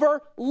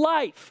over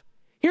life.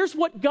 Here's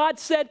what God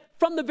said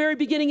from the very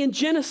beginning in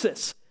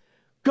Genesis.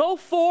 Go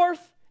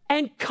forth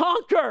and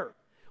conquer.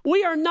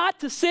 We are not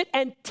to sit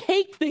and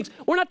take things.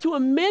 We're not to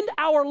amend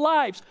our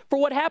lives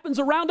for what happens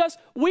around us.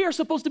 We are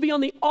supposed to be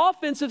on the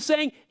offensive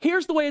saying,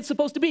 here's the way it's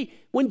supposed to be.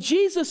 When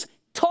Jesus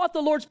taught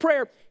the Lord's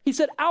Prayer, he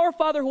said, our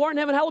Father who art in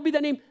heaven, hallowed be thy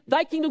name,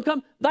 thy kingdom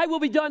come, thy will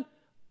be done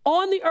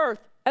on the earth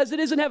as it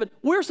is in heaven.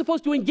 We're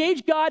supposed to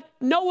engage God,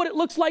 know what it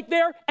looks like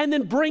there, and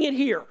then bring it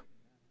here.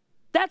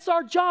 That's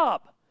our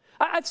job.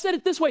 I've said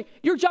it this way,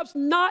 your job's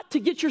not to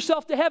get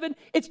yourself to heaven,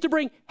 it's to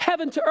bring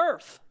heaven to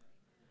earth.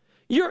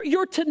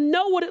 You're to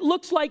know what it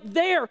looks like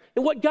there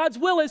and what God's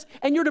will is,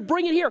 and you're to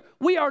bring it here.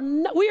 We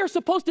are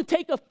supposed to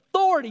take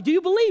authority. Do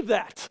you believe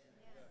that?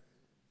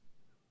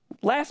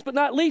 Last but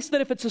not least,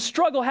 that if it's a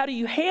struggle, how do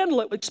you handle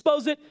it?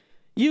 Expose it,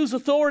 use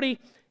authority,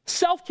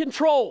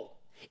 self-control.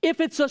 If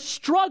it's a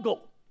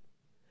struggle,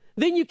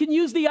 then you can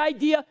use the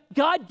idea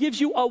God gives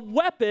you a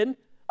weapon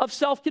of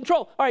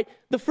self-control. All right,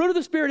 the fruit of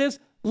the Spirit is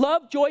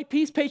love, joy,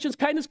 peace, patience,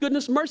 kindness,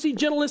 goodness, mercy,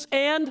 gentleness,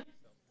 and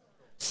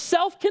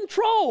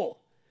self-control.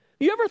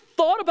 You ever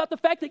thought about the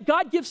fact that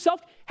God gives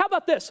How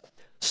about this?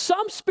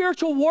 Some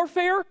spiritual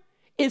warfare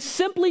is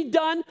simply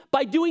done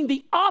by doing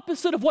the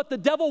opposite of what the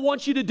devil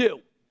wants you to do.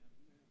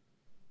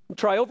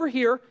 Try over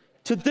here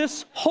to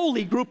this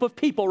holy group of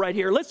people right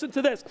here. Listen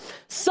to this.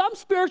 Some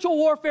spiritual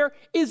warfare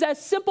is as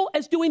simple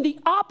as doing the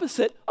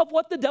opposite of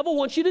what the devil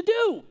wants you to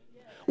do.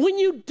 When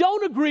you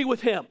don't agree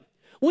with him,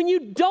 when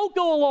you don't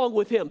go along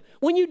with him,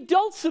 when you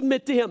don't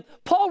submit to him,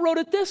 Paul wrote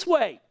it this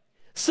way: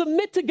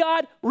 submit to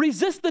God,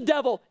 resist the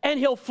devil, and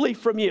he'll flee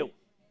from you.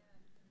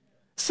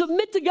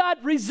 Submit to God,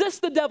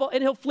 resist the devil,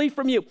 and he'll flee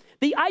from you.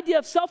 The idea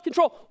of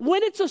self-control.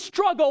 When it's a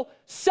struggle,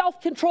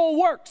 self-control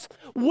works.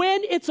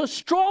 When it's a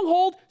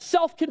stronghold,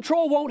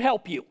 self-control won't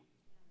help you.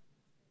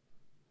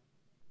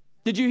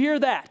 Did you hear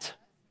that?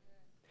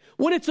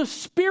 When it's a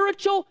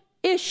spiritual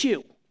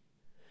issue,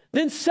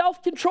 then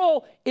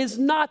self-control is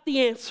not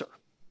the answer.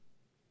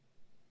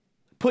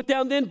 Put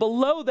down then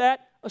below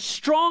that a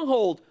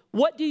stronghold.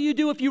 What do you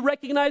do if you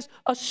recognize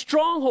a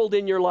stronghold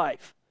in your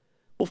life?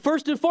 Well,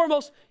 first and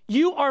foremost,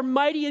 you are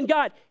mighty in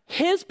God.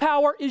 His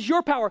power is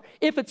your power.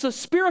 If it's a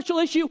spiritual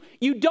issue,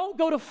 you don't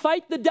go to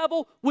fight the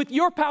devil with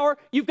your power.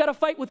 You've got to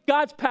fight with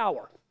God's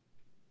power.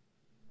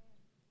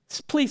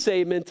 Please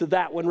say amen to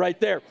that one right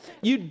there.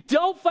 You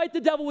don't fight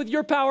the devil with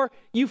your power.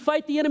 You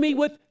fight the enemy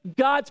with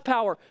God's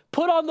power.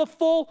 Put on the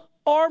full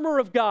armor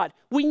of God.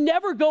 We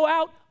never go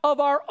out of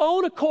our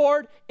own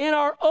accord, in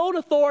our own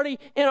authority,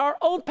 in our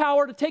own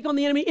power to take on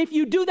the enemy. If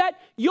you do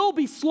that, you'll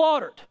be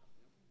slaughtered.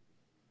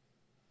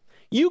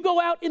 You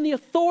go out in the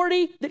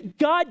authority that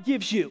God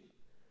gives you.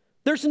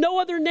 There's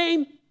no other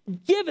name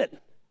given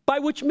by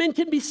which men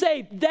can be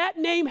saved. That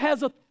name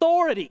has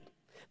authority.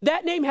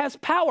 That name has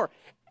power.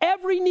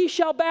 Every knee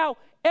shall bow.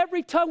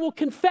 Every tongue will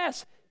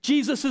confess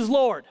Jesus is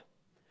Lord.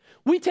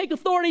 We take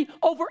authority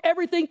over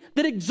everything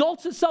that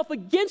exalts itself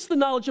against the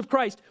knowledge of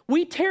Christ.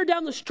 We tear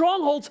down the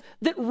strongholds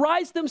that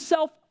rise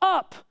themselves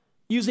up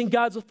using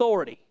God's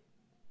authority.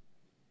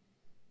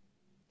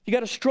 If you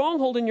got a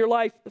stronghold in your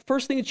life, the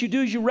first thing that you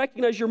do is you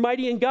recognize you're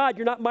mighty in God.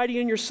 You're not mighty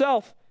in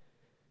yourself.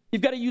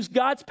 You've got to use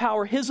God's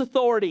power, his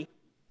authority.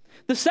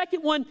 The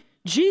second one,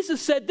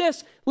 Jesus said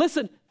this,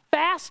 listen,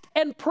 fast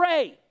and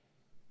pray.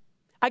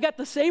 I got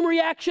the same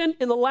reaction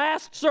in the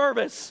last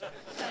service.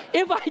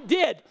 If I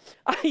did,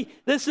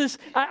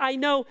 I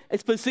know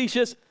it's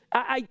facetious.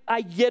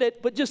 I get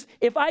it, but just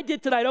if I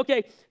did tonight,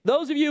 okay,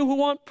 those of you who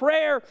want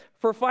prayer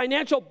for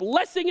financial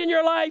blessing in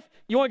your life,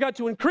 you want God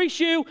to increase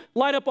you,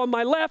 line up on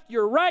my left,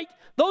 you're right.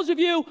 Those of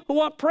you who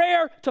want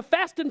prayer to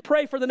fast and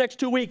pray for the next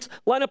 2 weeks,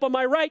 line up on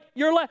my right,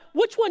 you're left.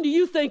 Which one do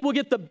you think will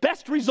get the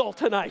best result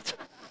tonight?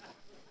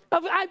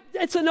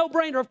 It's a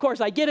no-brainer, of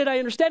course. I get it, I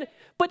understand it.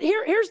 But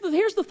here's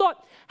the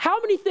thought. How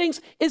many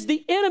things is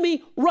the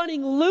enemy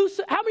running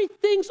loose? How many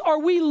things are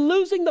we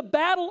losing the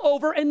battle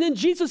over? And then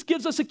Jesus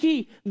gives us a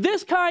key.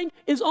 This kind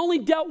is only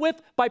dealt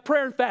with by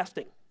prayer and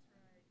fasting.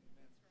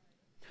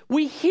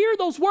 We hear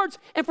those words,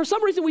 and for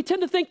some reason we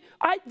tend to think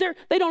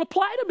they don't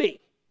apply to me.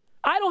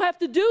 I don't have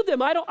to do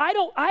them. I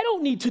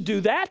don't need to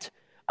do that.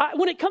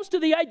 When it comes to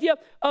the idea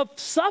of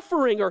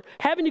suffering or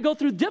having to go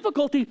through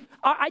difficulty,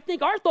 I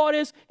think our thought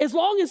is, as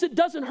long as it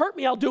doesn't hurt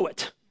me, I'll do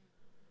it.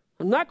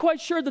 I'm not quite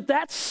sure that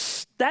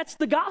that's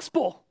the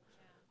gospel.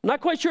 I'm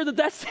not quite sure that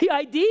that's the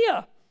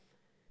idea.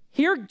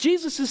 Here,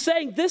 Jesus is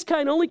saying this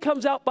kind only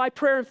comes out by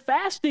prayer and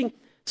fasting.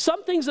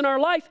 Some things in our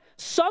life,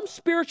 some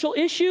spiritual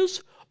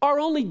issues are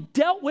only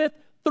dealt with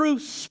through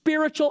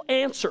spiritual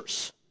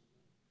answers.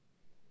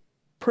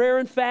 Prayer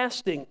and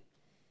fasting.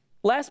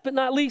 Last but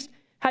not least,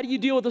 how do you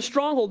deal with a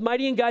stronghold?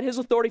 Mighty in God, his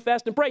authority,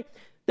 fast and pray.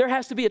 There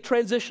has to be a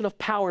transition of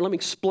power. Let me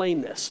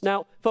explain this.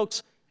 Now,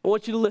 folks, I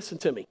want you to listen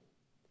to me.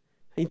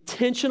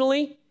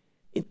 Intentionally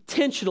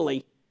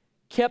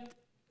kept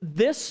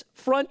this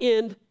front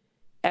end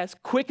as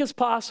quick as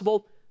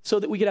possible so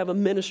that we could have a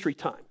ministry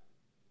time.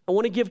 I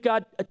want to give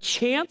God a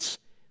chance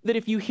that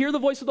if you hear the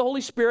voice of the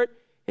Holy Spirit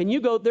and you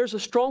go, there's a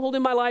stronghold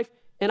in my life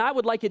and I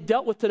would like it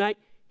dealt with tonight,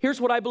 here's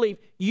what I believe.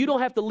 You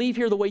don't have to leave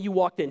here the way you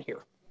walked in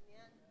here.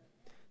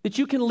 That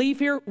you can leave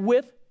here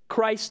with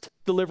Christ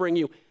delivering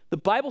you. The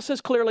Bible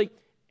says clearly,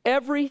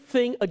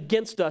 everything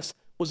against us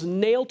was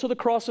nailed to the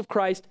cross of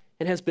Christ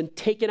and has been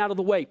taken out of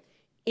the way.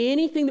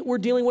 Anything that we're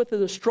dealing with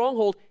in a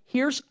stronghold,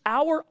 here's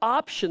our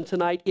option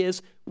tonight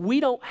is we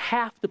don't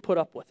have to put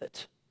up with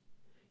it.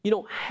 You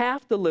don't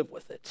have to live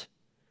with it.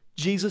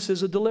 Jesus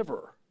is a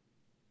deliverer.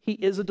 He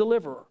is a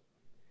deliverer.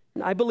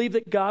 And I believe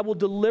that God will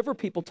deliver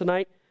people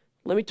tonight.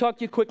 Let me talk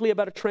to you quickly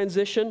about a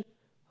transition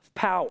of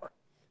power.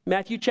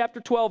 Matthew chapter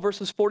 12,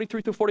 verses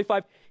 43 through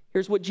 45.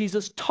 Here's what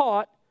Jesus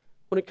taught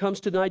when it comes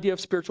to the idea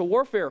of spiritual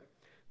warfare.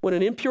 When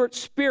an impure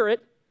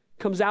spirit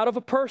comes out of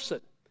a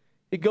person,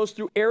 it goes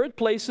through arid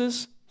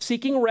places,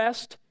 seeking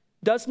rest,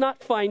 does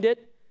not find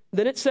it.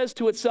 Then it says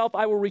to itself,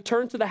 I will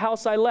return to the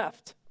house I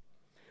left.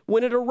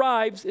 When it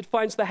arrives, it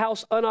finds the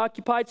house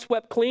unoccupied,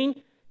 swept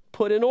clean,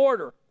 put in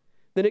order.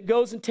 Then it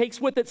goes and takes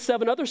with it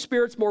 7 other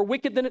spirits more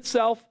wicked than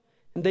itself,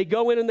 and they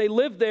go in and they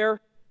live there,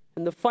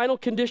 and the final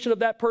condition of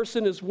that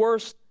person is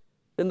worse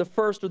than the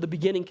first or the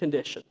beginning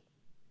condition.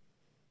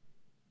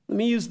 Let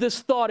me use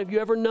this thought. Have you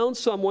ever known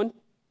someone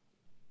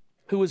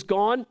who has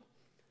gone,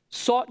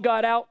 sought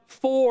God out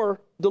for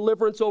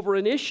deliverance over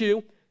an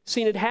issue,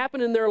 seen it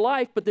happen in their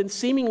life, but then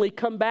seemingly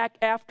come back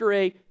after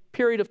a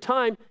period of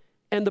time,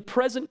 and the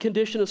present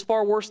condition is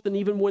far worse than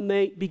even when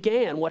they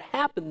began? What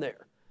happened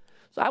there?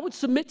 So I would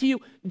submit to you,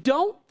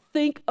 don't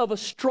think of a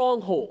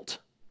stronghold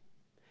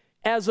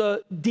as a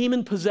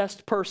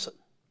demon-possessed person.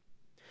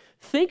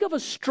 Think of a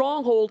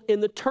stronghold in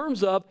the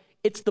terms of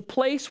it's the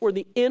place where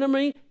the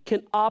enemy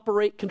can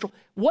operate control.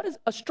 What is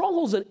a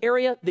stronghold? Is an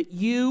area that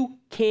you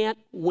can't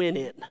win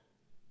in.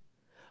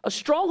 A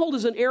stronghold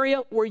is an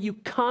area where you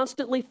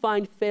constantly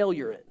find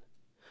failure in.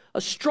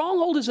 A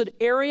stronghold is an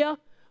area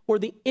where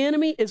the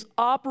enemy is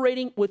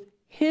operating with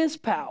his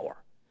power,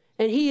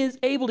 and he is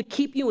able to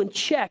keep you in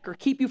check or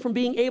keep you from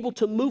being able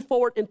to move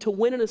forward and to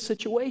win in a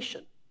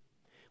situation.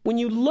 When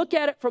you look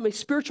at it from a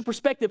spiritual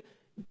perspective,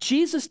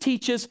 Jesus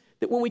teaches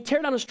that when we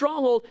tear down a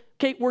stronghold,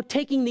 okay, we're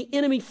taking the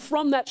enemy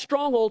from that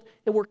stronghold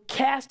and we're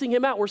casting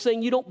him out. We're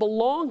saying, you don't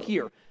belong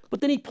here.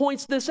 But then he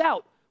points this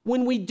out.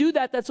 When we do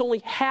that, that's only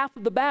half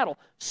of the battle.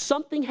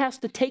 Something has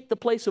to take the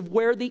place of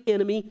where the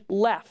enemy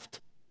left.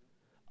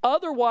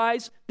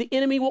 Otherwise, the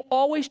enemy will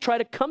always try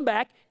to come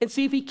back and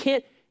see if he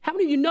can't. How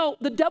many of you know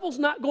the devil's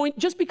not going,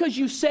 just because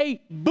you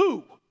say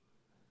boo,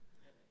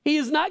 he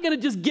is not going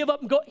to just give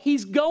up and go.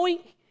 He's going,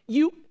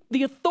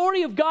 the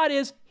authority of God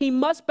is he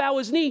must bow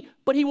his knee,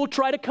 but he will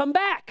try to come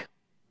back.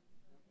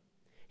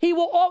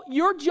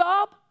 Your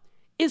job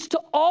is to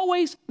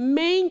always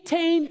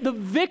maintain the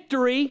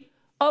victory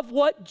of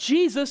what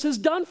Jesus has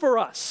done for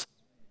us.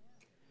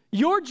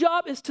 Your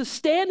job is to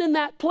stand in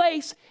that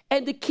place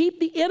and to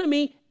keep the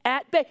enemy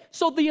at bay.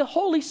 So the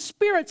Holy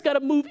Spirit's got to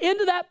move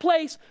into that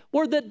place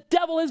where the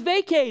devil is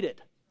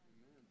vacated.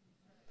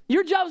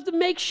 Your job is to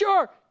make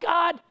sure,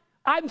 God,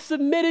 I'm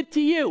submitted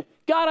to you.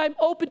 God, I'm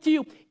open to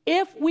you.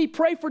 If we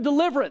pray for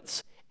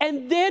deliverance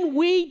and then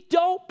we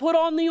don't put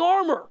on the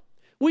armor,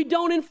 we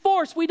don't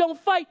enforce, we don't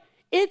fight,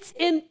 it's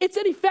in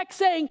effect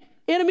saying,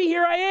 enemy,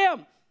 here I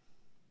am.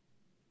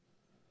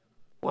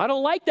 Well, I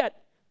don't like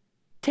that.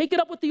 Take it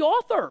up with the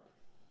author.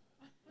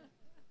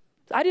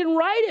 I didn't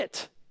write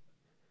it.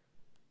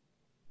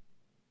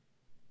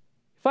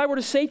 If I were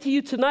to say to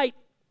you tonight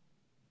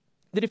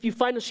that if you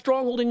find a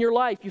stronghold in your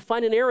life, you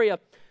find an area,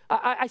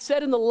 I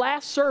said in the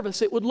last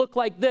service it would look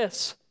like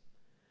this.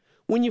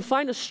 When you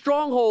find a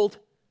stronghold,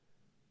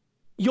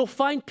 you'll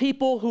find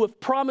people who have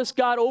promised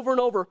God over and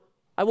over,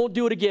 I won't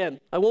do it again.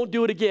 I won't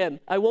do it again.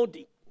 I won't.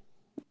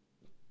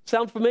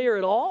 Sound familiar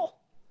at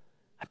all?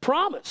 I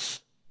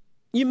promise.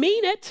 You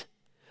mean it.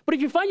 But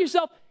if you find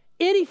yourself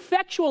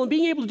ineffectual in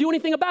being able to do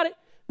anything about it,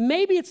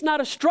 maybe it's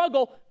not a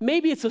struggle,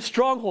 maybe it's a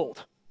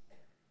stronghold.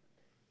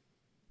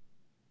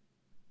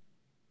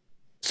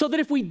 So that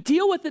if we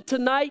deal with it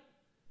tonight,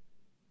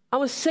 I'm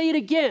going to say it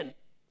again.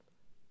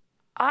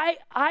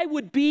 I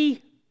would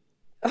be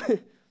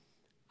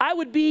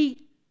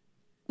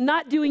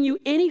not doing you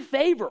any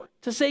favor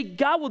to say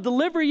God will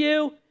deliver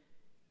you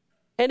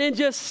and then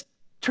just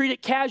treat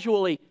it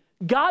casually.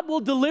 God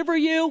will deliver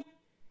you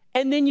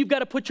and then you've got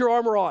to put your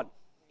armor on.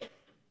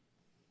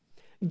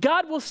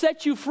 God will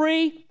set you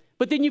free,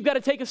 but then you've got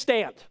to take a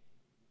stand.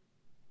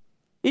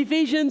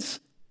 Ephesians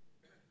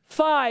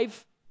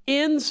 5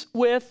 ends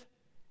with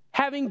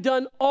having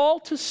done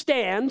all to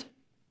stand.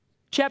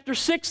 Chapter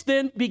 6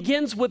 then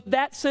begins with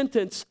that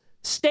sentence,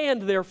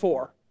 stand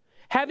therefore.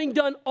 Having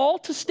done all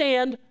to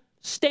stand,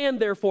 stand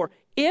therefore.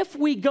 If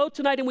we go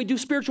tonight and we do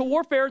spiritual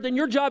warfare, then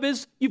your job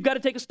is you've got to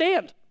take a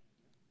stand. Does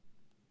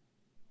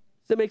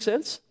that make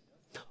sense?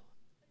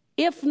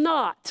 If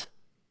not,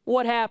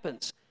 what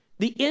happens?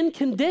 The end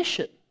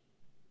condition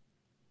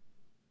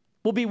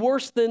will be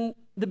worse than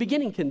the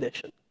beginning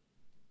condition.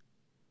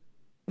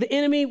 The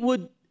enemy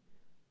would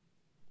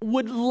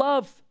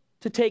love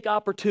to take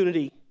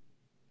opportunity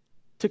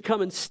to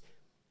come and,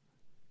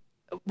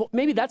 well,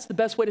 maybe that's the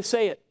best way to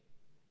say it.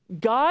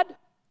 God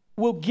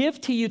will give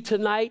to you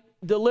tonight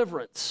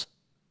deliverance.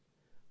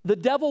 The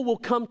devil will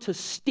come to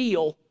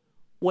steal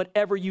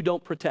whatever you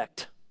don't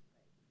protect.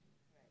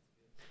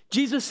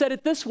 Jesus said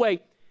it this way,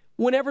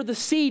 whenever the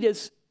seed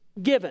is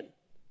given,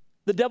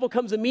 the devil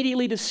comes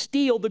immediately to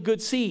steal the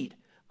good seed.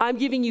 I'm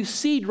giving you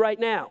seed right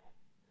now.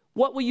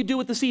 What will you do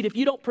with the seed? If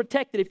you don't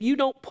protect it, if you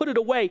don't put it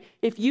away,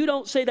 if you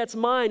don't say that's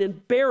mine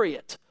and bury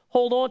it,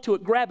 hold on to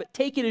it, grab it,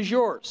 take it as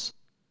yours.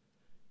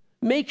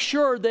 Make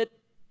sure that,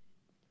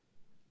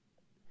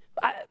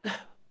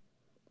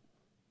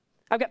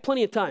 I've got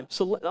plenty of time,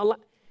 so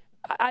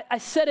I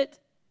said it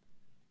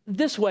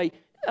this way.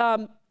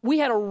 We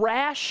had a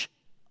rash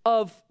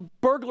of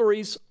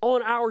burglaries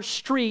on our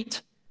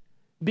street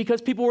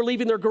because people were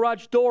leaving their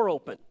garage door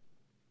open.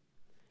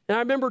 And I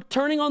remember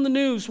turning on the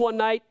news one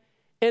night,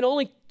 and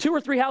only 2 or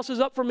 3 houses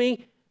up from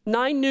me,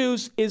 9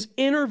 News is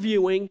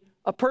interviewing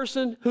a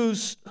person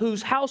whose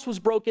house was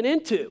broken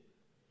into.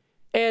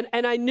 And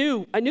I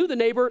knew the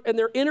neighbor, and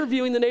they're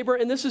interviewing the neighbor,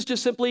 and this is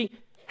just simply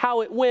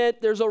how it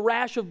went. There's a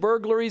rash of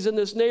burglaries in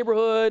this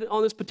neighborhood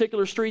on this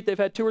particular street. They've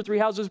had 2 or 3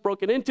 houses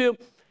broken into.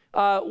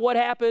 What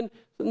happened?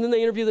 And then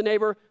they interview the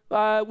neighbor.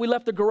 We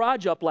left the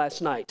garage up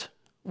last night.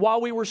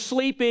 While we were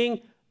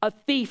sleeping, a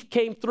thief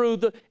came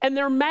through and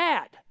they're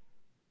mad.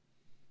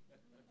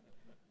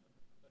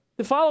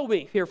 Follow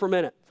me here for a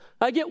minute.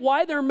 I get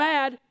why they're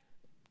mad.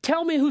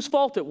 Tell me whose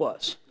fault it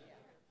was.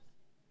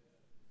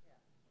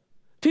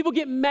 People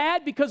get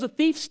mad because a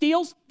thief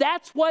steals.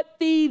 That's what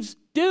thieves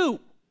do.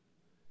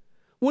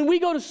 When we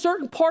go to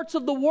certain parts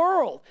of the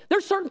world,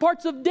 there's certain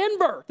parts of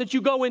Denver that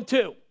you go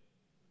into.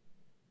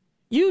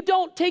 You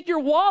don't take your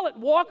wallet,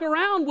 walk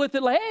around with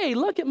it like, hey,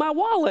 look at my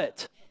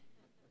wallet.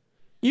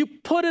 You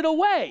put it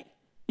away.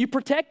 You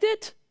protect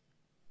it.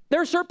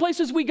 There are certain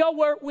places we go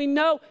where we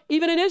know,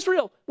 even in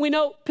Israel, we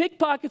know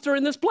pickpockets are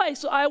in this place.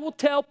 So I will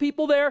tell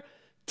people there,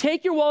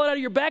 take your wallet out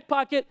of your back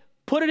pocket,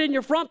 put it in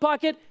your front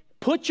pocket,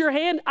 put your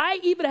hand. I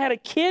even had a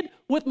kid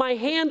with my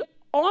hand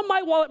on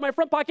my wallet in my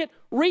front pocket,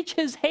 reach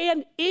his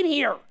hand in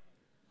here.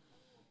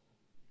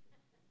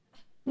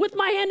 With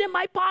my hand in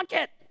my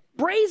pocket.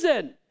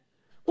 Brazen.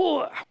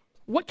 Well,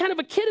 what kind of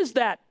a kid is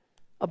that?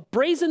 A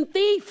brazen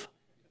thief.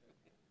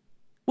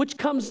 Which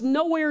comes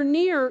nowhere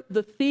near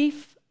the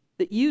thief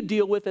that you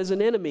deal with as an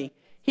enemy.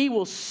 He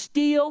will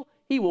steal,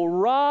 he will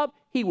rob,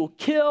 he will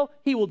kill,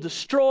 he will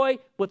destroy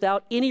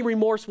without any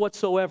remorse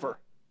whatsoever.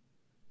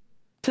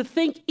 To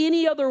think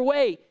any other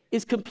way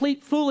is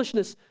complete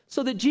foolishness.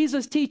 So that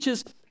Jesus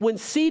teaches when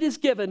seed is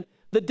given,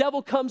 the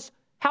devil comes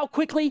how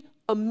quickly?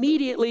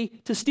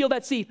 Immediately to steal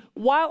that seed.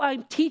 While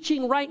I'm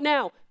teaching right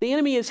now, the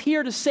enemy is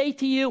here to say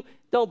to you,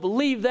 don't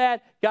believe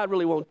that. God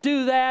really won't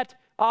do that.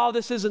 Oh,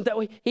 this isn't that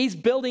way. He's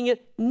building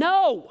it.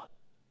 No.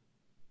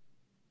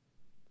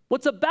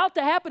 What's about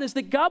to happen is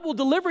that God will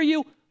deliver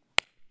you.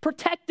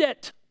 Protect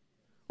it.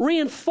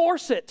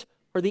 Reinforce it.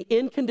 Or the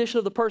end condition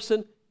of the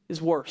person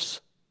is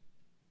worse.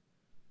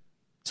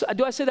 So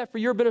do I say that for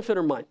your benefit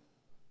or mine?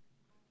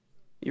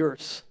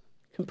 Yours.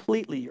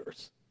 Completely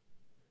yours.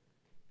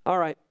 All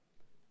right.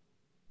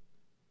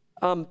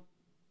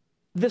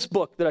 This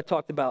book that I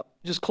talked about,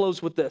 just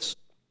close with this.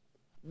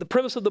 The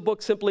premise of the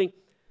book simply,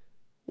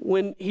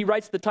 when he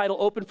writes the title,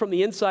 Open from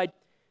the Inside,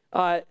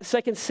 2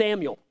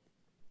 Samuel.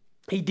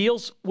 He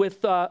deals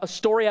with a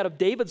story out of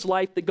David's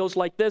life that goes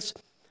like this.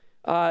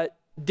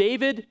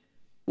 David,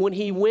 when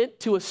he went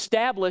to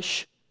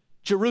establish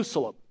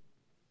Jerusalem,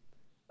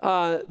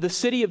 the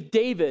city of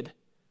David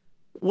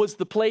was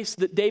the place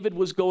that David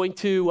was going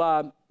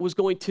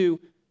to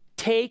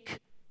take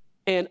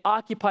and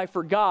occupy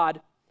for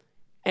God,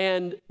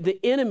 and the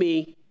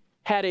enemy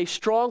had a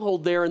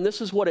stronghold there, and this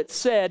is what it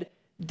said.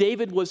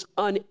 David was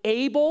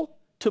unable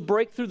to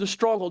break through the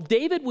stronghold.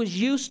 David was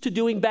used to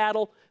doing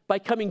battle by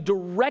coming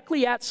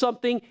directly at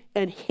something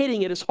and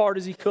hitting it as hard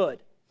as he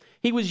could.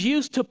 He was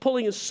used to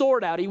pulling his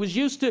sword out.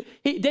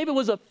 David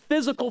was a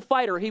physical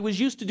fighter. He was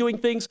used to doing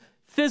things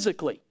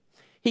physically.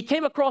 He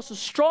came across a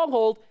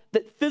stronghold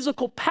that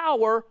physical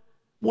power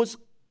was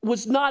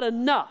not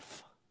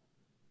enough.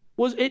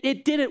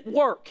 It didn't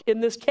work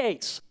in this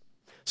case.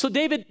 So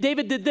David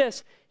did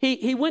this.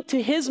 He went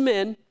to his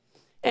men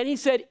and he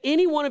said,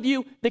 any one of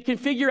you that can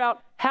figure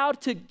out how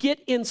to get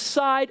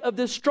inside of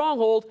this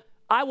stronghold,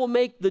 I will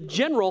make the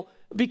general,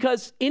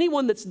 because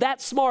anyone that's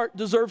that smart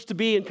deserves to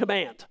be in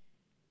command.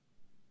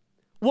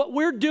 What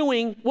we're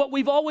doing, what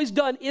we've always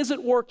done,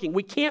 isn't working.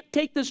 We can't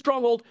take this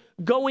stronghold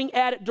going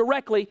at it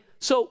directly.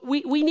 So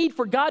we need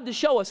for God to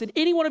show us. And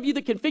any one of you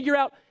that can figure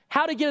out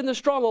how to get in the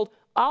stronghold,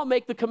 I'll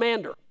make the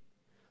commander.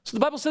 So the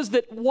Bible says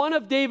that one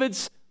of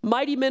David's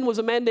mighty men was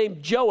a man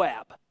named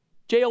Joab.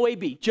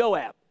 Joab,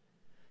 Joab.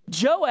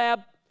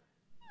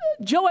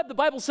 Joab, the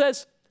Bible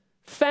says,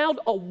 found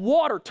a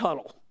water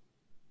tunnel.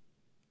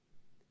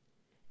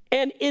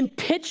 And in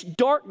pitch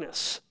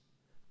darkness,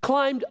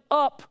 climbed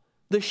up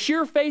the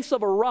sheer face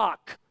of a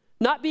rock,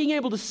 not being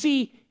able to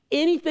see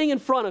anything in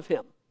front of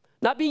him,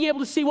 not being able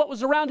to see what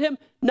was around him,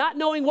 not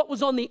knowing what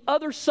was on the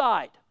other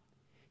side.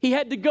 He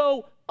had to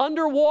go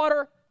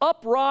underwater,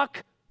 up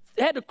rock,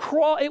 had to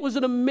crawl. It was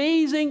an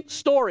amazing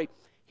story.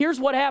 Here's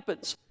what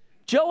happens.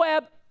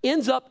 Joab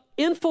ends up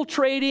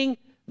infiltrating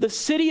the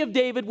city of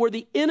David where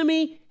the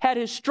enemy had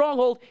his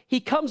stronghold. He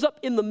comes up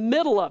in the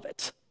middle of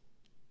it.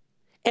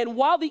 And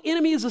while the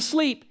enemy is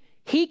asleep,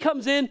 he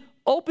comes in,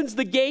 opens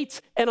the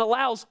gates, and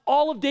allows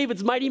all of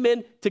David's mighty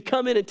men to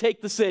come in and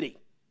take the city.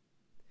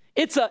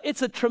 It's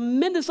a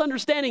tremendous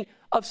understanding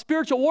of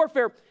spiritual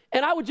warfare.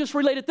 And I would just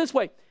relate it this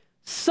way.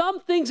 Some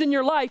things in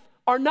your life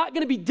are not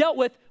going to be dealt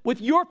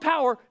with your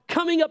power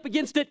coming up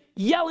against it,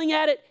 yelling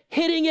at it,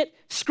 hitting it,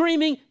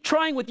 screaming,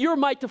 trying with your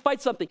might to fight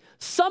something.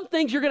 Some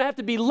things you're going to have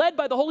to be led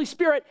by the Holy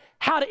Spirit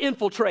how to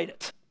infiltrate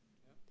it.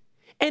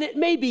 And it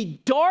may be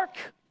dark,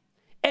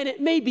 and it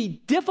may be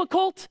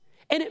difficult,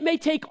 and it may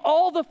take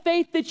all the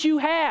faith that you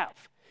have.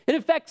 And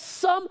in fact,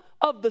 some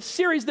of the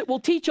series that we'll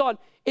teach on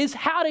is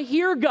how to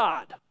hear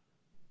God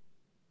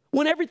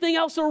when everything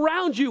else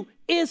around you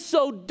is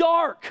so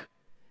dark.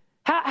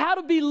 How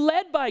to be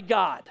led by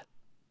God.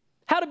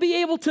 how to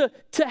be able to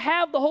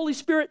have the Holy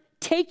Spirit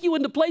take you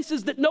into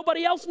places that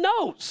nobody else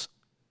knows.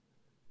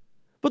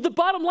 But the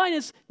bottom line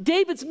is,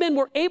 David's men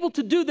were able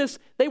to do this.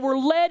 They were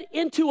led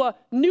into a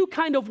new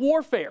kind of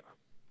warfare.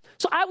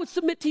 So I would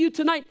submit to you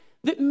tonight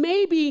that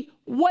maybe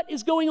what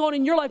is going on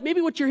in your life,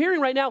 maybe what you're hearing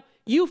right now,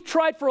 you've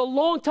tried for a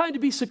long time to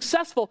be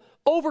successful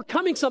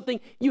overcoming something.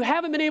 You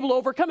haven't been able to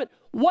overcome it.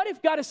 What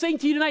if God is saying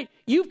to you tonight,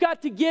 you've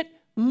got to get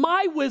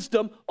my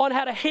wisdom on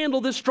how to handle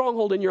this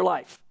stronghold in your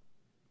life?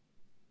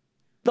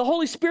 The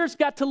Holy Spirit's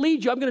got to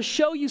lead you. I'm going to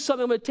show you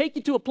something. I'm going to take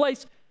you to a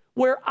place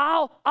where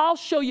I'll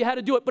show you how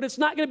to do it, but it's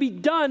not going to be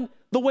done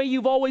the way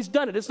you've always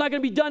done it. It's not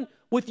going to be done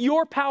with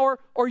your power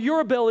or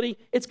your ability.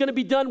 It's going to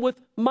be done with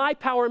my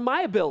power and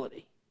my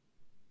ability.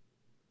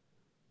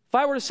 If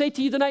I were to say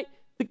to you tonight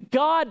that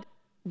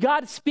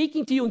God's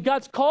speaking to you and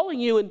God's calling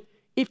you, and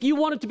if you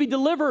want it to be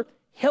delivered,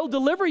 He'll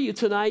deliver you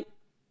tonight,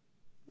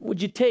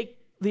 would you take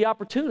the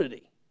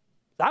opportunity?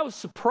 I was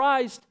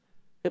surprised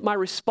at my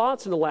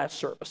response in the last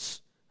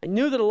service. I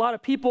knew that a lot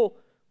of people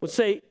would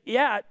say,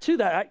 yeah, to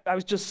that. I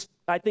was just,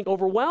 I think,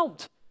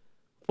 overwhelmed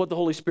with what the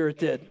Holy Spirit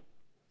did.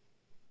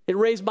 It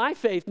raised my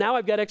faith. Now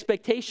I've got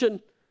expectation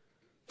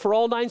for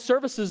all 9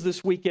 services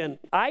this weekend.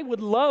 I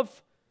would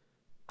love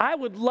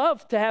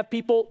to have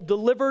people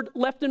delivered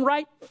left and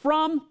right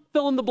from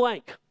fill in the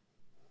blank.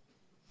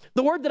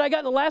 The word that I got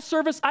in the last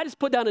service, I just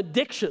put down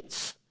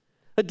addictions.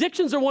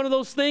 Addictions are one of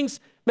those things,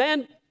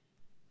 man,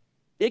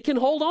 it can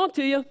hold on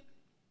to you.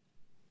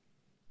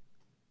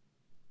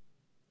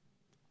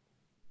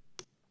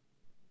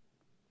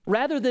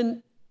 Rather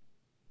than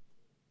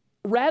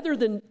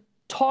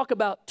talk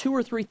about 2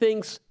 or 3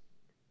 things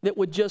that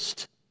would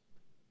just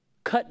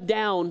cut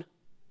down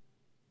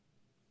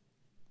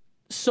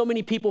so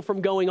many people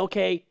from going,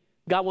 okay,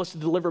 God wants to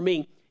deliver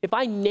me. If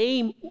I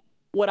name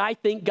what I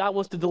think God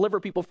wants to deliver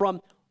people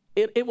from,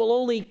 it will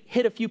only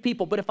hit a few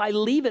people. But if I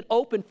leave it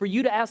open for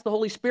you to ask the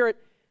Holy Spirit,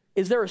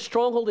 is there a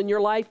stronghold in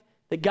your life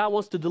that God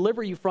wants to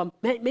deliver you from?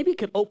 Man, maybe it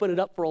could open it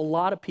up for a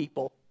lot of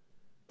people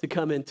to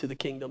come into the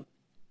kingdom.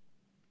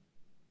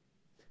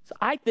 So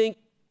I think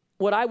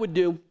what I would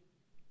do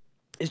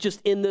is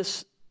just end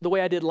this the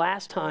way I did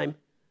last time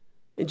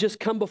and just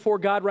come before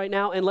God right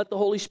now and let the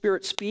Holy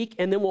Spirit speak,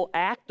 and then we'll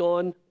act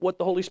on what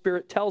the Holy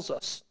Spirit tells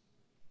us.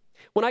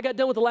 When I got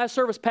done with the last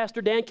service,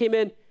 Pastor Dan came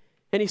in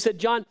and he said,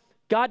 John,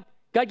 God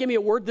gave me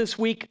a word this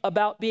week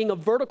about being a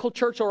vertical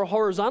church or a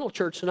horizontal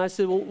church. And I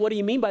said, well, what do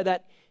you mean by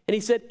that? And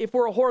he said, if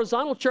we're a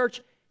horizontal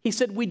church, he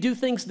said, we do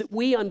things that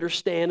we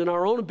understand in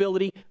our own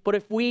ability, but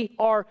if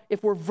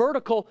we're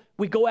vertical,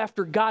 we go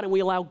after God and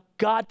we allow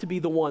God to be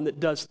the one that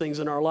does things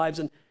in our lives.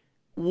 And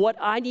what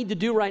I need to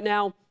do right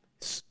now,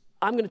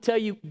 I'm going to tell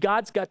you,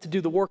 God's got to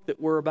do the work that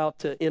we're about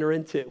to enter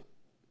into.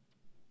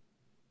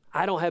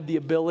 I don't have the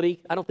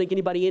ability. I don't think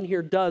anybody in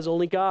here does,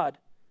 only God.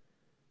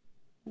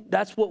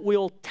 That's what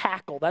we'll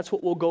tackle. That's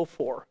what we'll go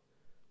for.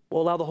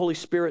 We'll allow the Holy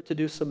Spirit to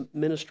do some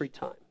ministry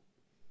time.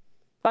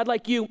 I'd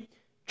like you,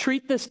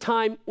 treat this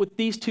time with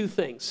these 2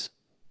 things.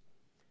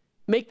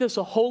 Make this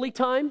a holy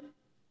time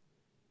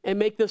and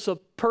make this a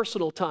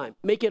personal time.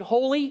 Make it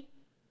holy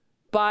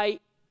by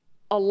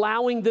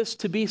allowing this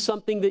to be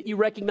something that you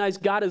recognize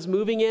God is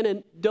moving in,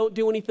 and don't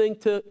do anything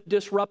to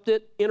disrupt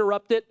it,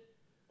 interrupt it,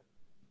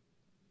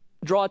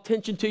 draw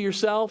attention to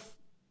yourself,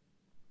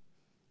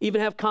 even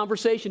have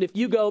conversation. If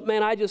you go,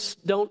 man, I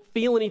just don't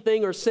feel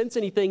anything or sense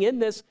anything in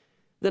this,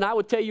 then I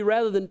would tell you,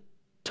 rather than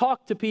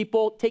talk to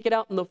people, take it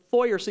out in the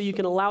foyer so you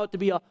can allow it to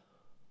be a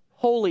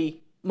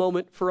holy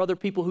moment for other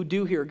people who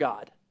do hear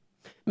God.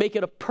 Make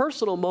it a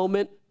personal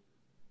moment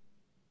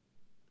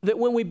that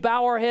when we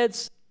bow our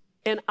heads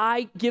and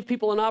I give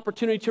people an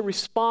opportunity to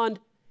respond,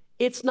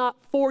 it's not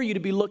for you to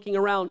be looking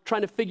around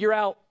trying to figure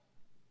out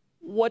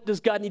what does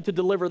God need to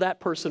deliver that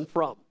person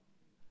from.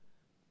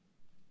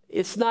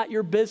 It's not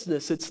your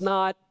business. It's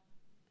not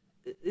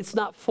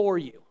for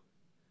you.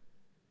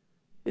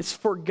 It's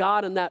for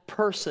God and that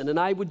person. And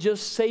I would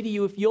just say to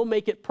you, if you'll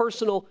make it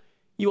personal,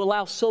 you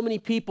allow so many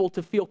people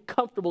to feel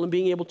comfortable in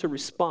being able to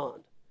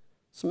respond.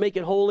 So make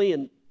it holy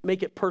and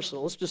make it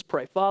personal. Let's just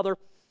pray. Father,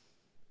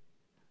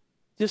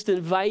 just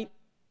invite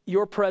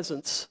your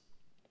presence.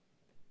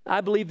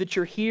 I believe that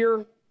you're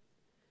here.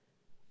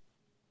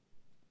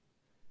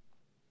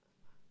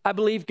 I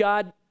believe,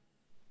 God,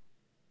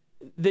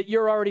 that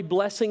you're already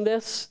blessing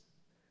this.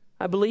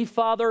 I believe,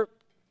 Father,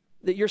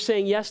 that you're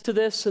saying yes to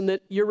this and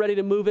that you're ready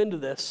to move into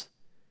this.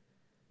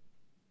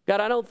 God,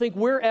 I don't think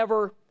we're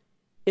ever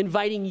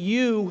inviting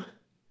you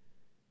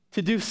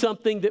to do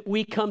something that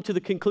we come to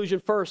the conclusion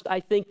first.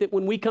 I think that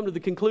when we come to the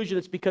conclusion,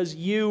 it's because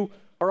you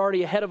are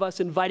already ahead of us,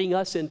 inviting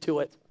us into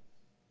it.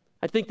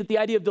 I think that the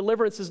idea of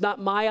deliverance is not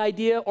my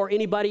idea or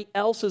anybody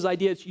else's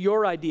idea. It's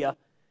your idea.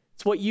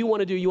 It's what you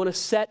want to do. You want to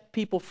set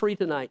people free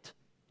tonight.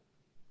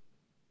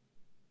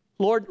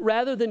 Lord,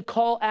 rather than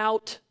call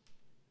out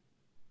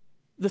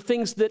the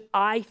things that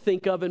I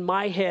think of in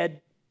my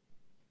head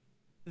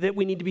that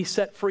we need to be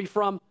set free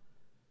from,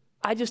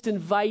 I just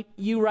invite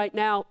you right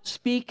now,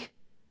 speak,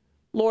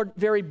 Lord,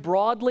 very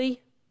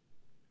broadly,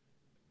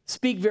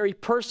 speak very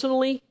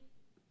personally,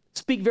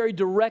 speak very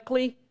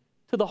directly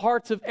to the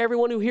hearts of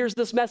everyone who hears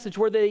this message,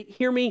 whether they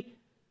hear me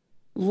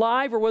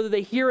live or whether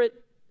they hear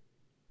it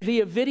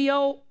via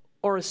video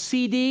or a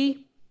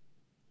CD,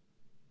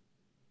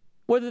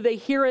 whether they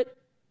hear it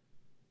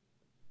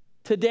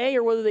today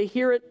or whether they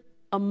hear it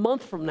a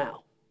month from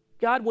now.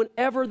 God,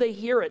 whenever they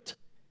hear it,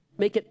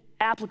 make it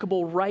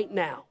applicable right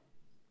now.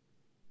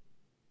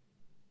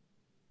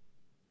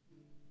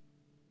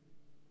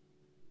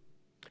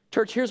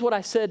 Church, here's what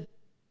I said,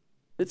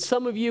 that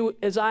some of you,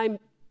 as I'm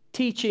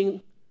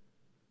teaching,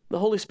 the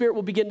Holy Spirit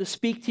will begin to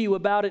speak to you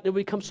about it, and it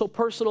will become so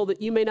personal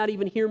that you may not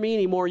even hear me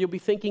anymore. You'll be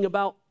thinking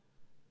about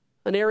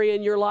an area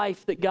in your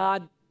life that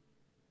God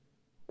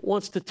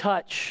wants to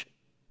touch,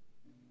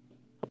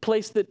 a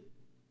place that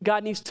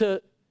God needs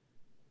to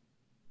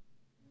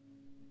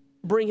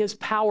bring His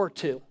power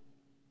to,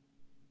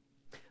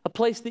 a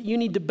place that you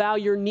need to bow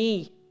your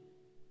knee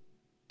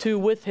to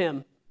with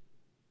Him.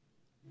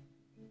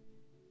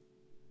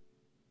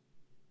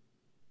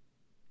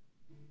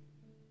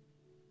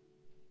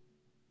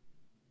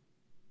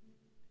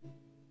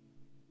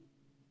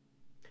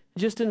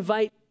 Just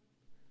invite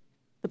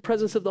the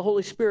presence of the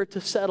Holy Spirit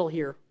to settle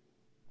here,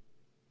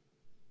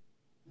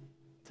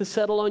 to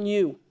settle on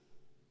you,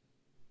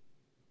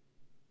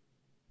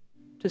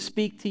 to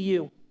speak to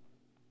you.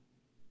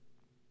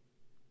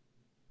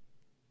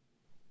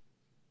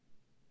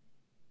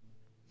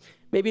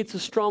 Maybe it's a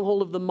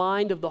stronghold of the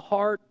mind, of the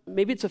heart.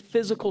 Maybe it's a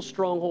physical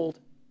stronghold.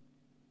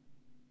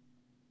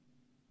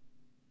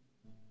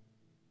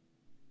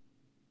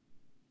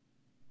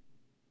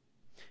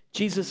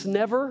 Jesus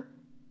never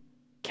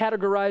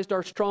categorized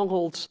our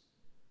strongholds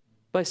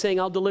by saying,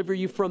 I'll deliver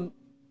you from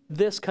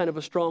this kind of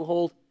a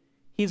stronghold.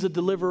 He's a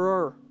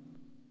deliverer.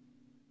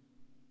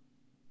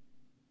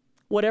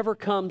 Whatever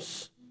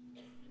comes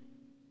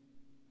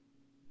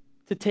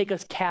to take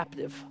us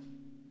captive,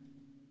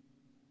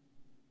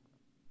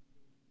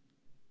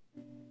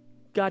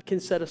 God can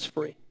set us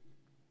free.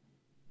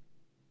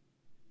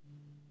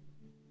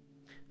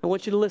 I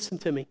want you to listen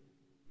to me.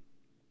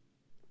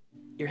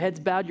 Your head's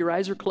bowed, your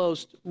eyes are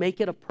closed.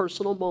 Make it a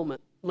personal moment.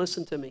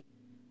 Listen to me.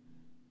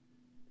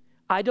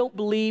 I don't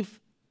believe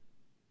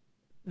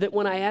that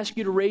when I ask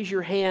you to raise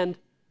your hand,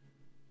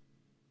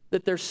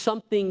 that there's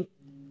something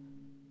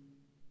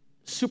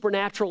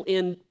supernatural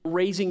in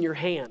raising your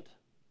hand.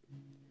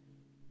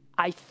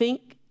 I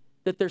think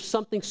that there's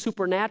something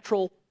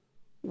supernatural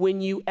when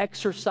you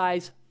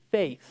exercise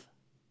faith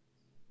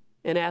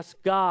and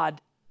ask God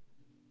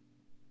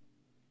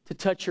to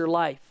touch your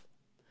life.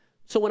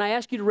 So when I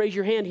ask you to raise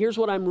your hand, here's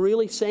what I'm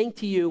really saying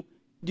to you.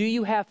 Do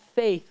you have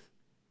faith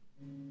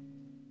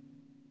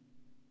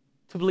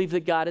to believe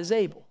that God is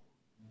able?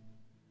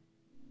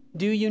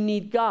 Do you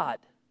need God?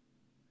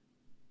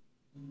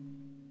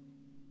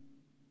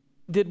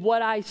 Did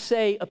what I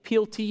say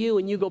appeal to you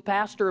and you go,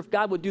 Pastor, if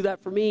God would do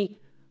that for me,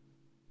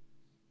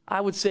 I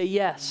would say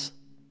yes.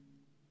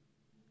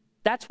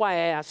 That's why I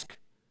ask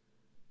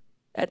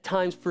at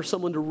times for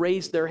someone to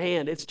raise their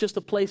hand. It's just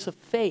a place of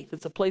faith.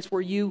 It's a place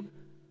where you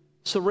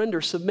surrender,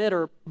 submit,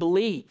 or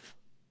believe.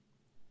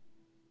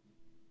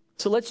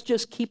 So let's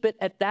just keep it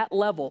at that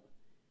level.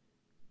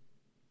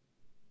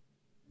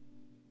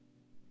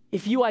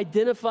 If you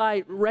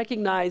identify,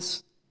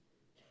 recognize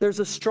there's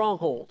a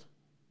stronghold,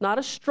 not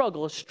a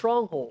struggle, a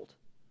stronghold.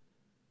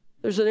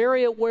 There's an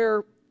area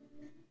where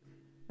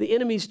the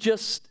enemy's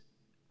just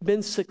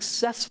been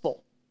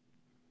successful,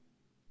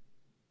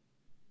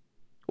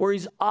 where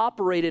he's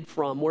operated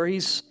from, where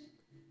he's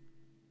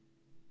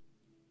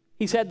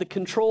had the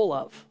control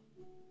of.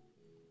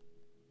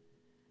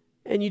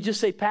 And you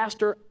just say,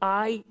 Pastor,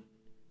 I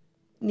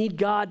need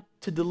God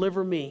to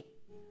deliver me.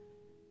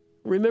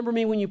 Remember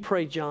me when you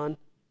pray, John.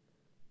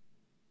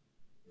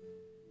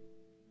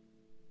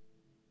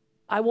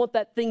 I want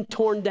that thing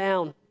torn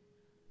down.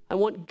 I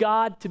want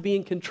God to be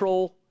in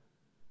control.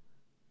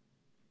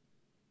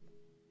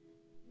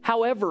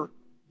 However,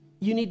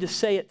 you need to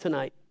say it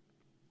tonight.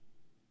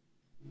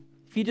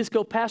 If you just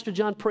go, Pastor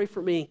John, pray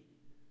for me.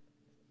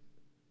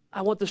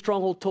 I want the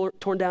stronghold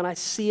torn down. I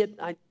see it.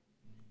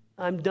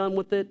 I'm done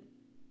with it.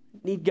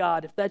 Need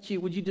God. If that's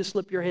you, would you just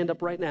slip your hand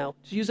up right now?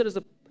 Just use it as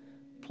a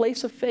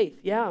place of faith.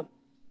 Yeah.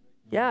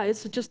 Yeah,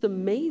 it's just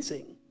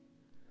amazing.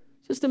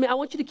 Just amazing. I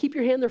want you to keep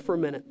your hand there for a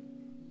minute.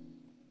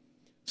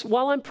 So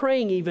while I'm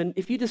praying even,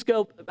 if you just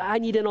go, I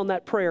need in on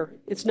that prayer,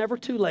 it's never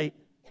too late.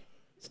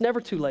 It's never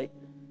too late.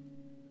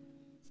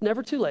 It's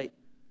never too late.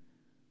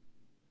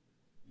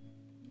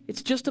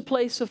 It's just a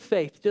place of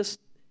faith. Just,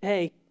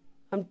 hey,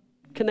 I'm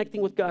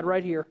connecting with God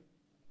right here.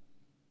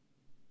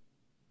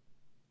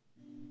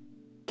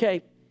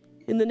 Okay,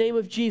 in the name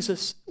of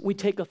Jesus, we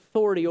take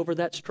authority over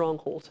that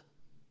stronghold.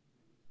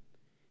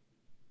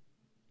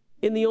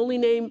 In the only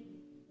name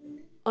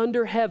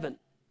under heaven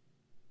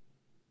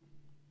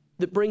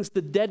that brings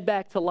the dead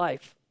back to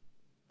life,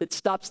 that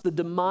stops the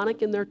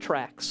demonic in their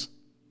tracks.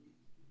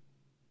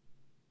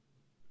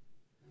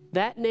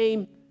 That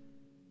name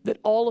that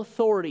all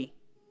authority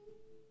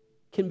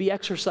can be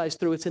exercised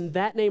through. It's in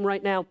that name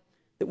right now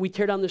that we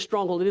tear down this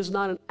stronghold. It is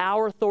not in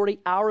our authority,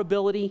 our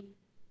ability,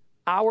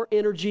 our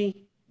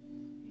energy.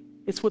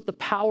 It's with the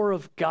power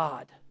of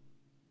God.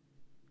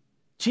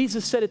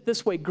 Jesus said it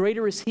this way,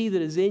 greater is he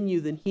that is in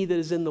you than he that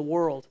is in the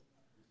world.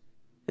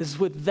 It's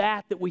with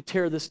that we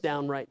tear this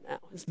down right now.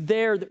 It's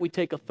there that we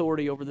take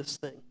authority over this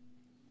thing.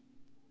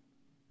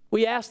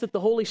 We ask that the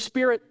Holy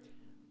Spirit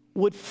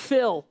would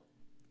fill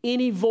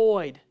any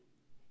void,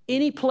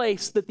 any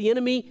place that the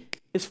enemy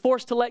is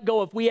forced to let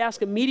go of. We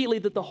ask immediately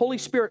that the Holy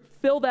Spirit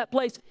fill that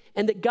place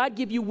and that God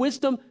give you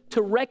wisdom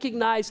to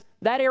recognize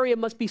that area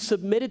must be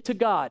submitted to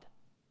God.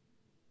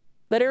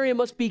 That area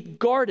must be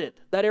guarded.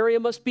 That area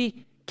must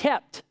be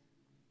kept.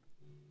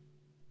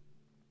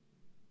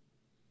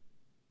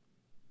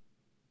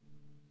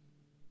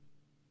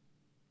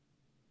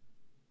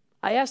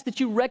 I ask that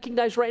you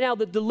recognize right now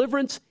that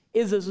deliverance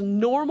is as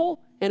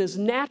normal and as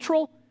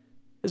natural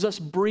as us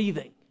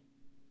breathing.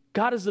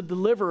 God is a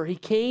deliverer. He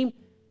came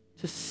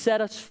to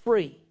set us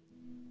free.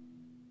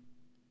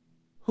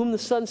 Whom the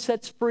Son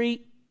sets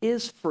free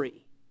is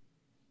free.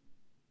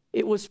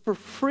 It was for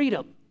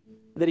freedom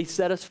that he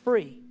set us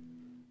free.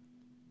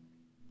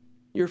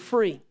 You're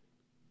free.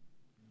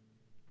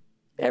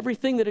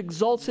 Everything that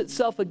exalts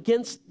itself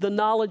against the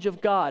knowledge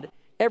of God,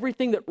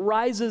 everything that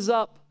rises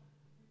up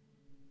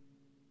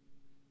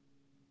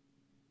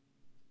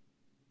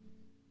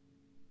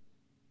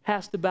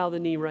has to bow the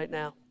knee right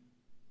now.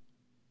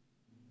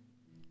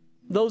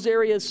 Those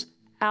areas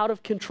out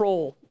of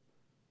control,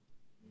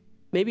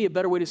 maybe a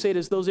better way to say it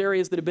is those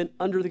areas that have been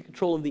under the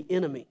control of the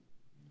enemy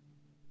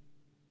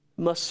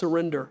must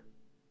surrender.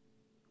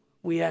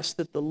 We ask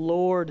that the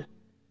Lord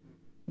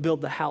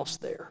build the house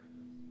there.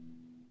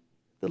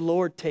 The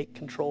Lord take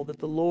control, that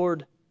the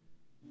Lord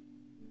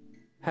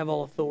have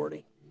all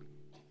authority.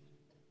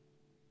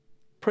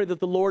 Pray that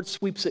the Lord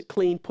sweeps it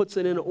clean, puts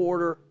it in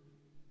order,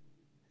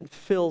 and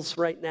fills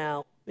right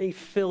now. May he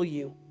fill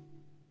you.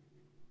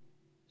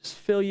 Just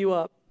fill you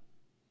up.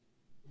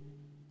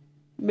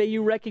 May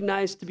you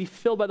recognize to be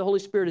filled by the Holy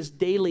Spirit is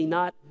daily,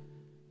 not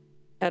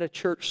at a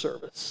church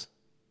service.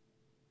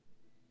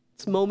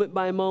 It's moment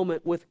by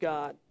moment with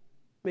God.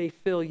 May he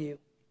fill you,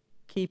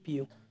 keep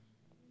you,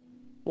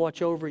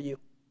 watch over you.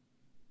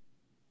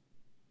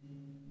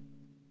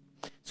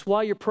 So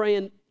while you're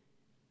praying,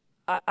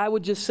 I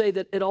would just say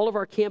that at all of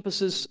our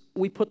campuses,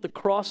 we put the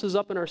crosses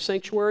up in our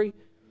sanctuary.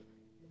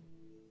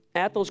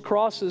 At those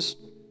crosses,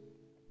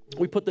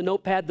 we put the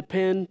notepad, the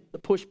pen, the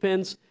push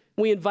pins.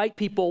 We invite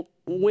people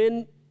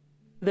when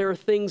there are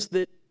things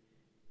that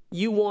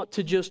you want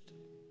to just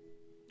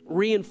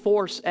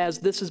reinforce as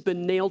this has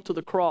been nailed to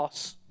the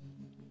cross.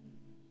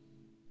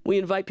 We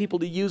invite people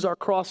to use our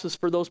crosses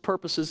for those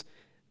purposes.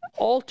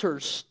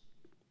 Altars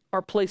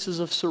are places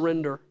of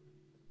surrender.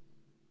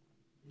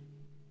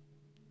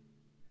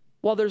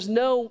 While there's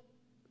no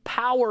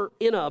power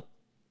in a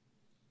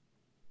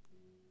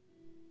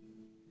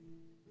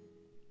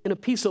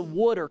piece of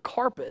wood or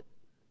carpet,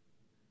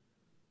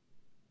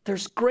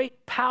 there's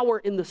great power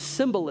in the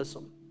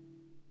symbolism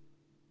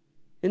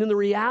and in the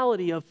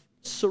reality of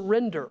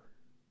surrender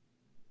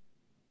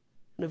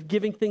and of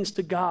giving things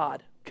to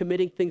God,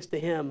 committing things to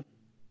him.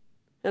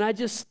 And I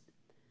just,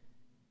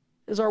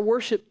 as our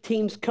worship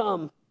teams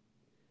come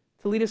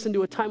to lead us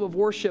into a time of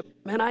worship,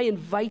 man, I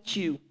invite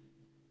you,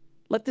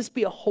 let this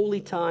be a holy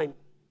time.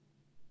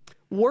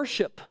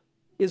 Worship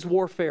is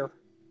warfare.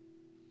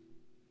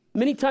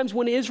 Many times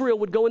when Israel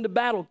would go into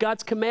battle,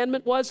 God's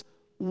commandment was,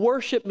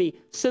 worship me.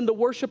 Send the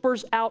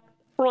worshipers out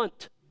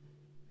front.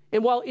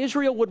 And while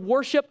Israel would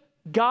worship,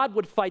 God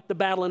would fight the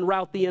battle and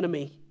rout the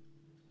enemy.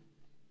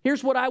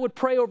 Here's what I would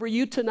pray over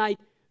you tonight,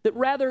 that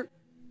rather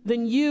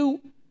than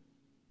you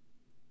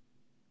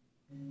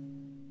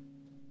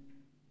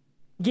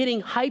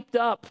getting hyped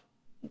up,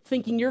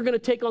 thinking you're going to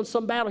take on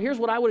some battle, here's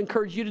what I would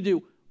encourage you to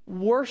do.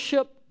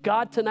 Worship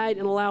God tonight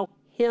and allow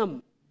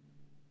him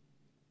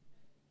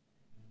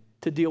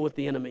to deal with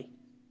the enemy.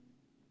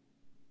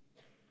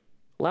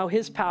 Allow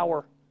his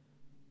power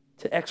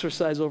to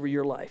exercise over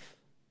your life.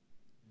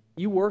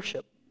 You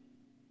worship.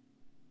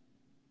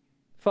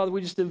 Father,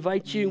 we just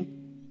invite you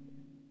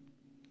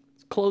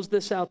to close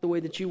this out the way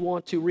that you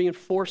want to.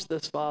 Reinforce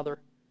this, Father.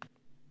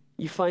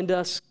 You find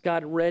us,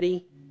 God,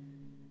 ready.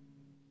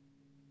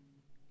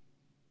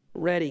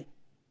 Ready.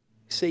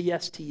 Say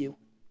yes to you.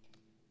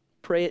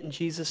 Pray it in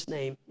Jesus'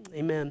 name.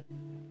 Amen.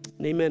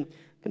 And amen.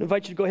 I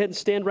invite you to go ahead and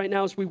stand right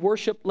now as we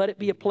worship. Let it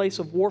be a place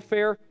of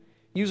warfare.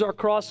 Use our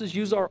crosses,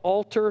 use our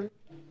altar.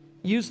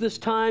 Use this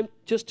time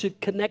just to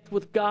connect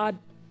with God.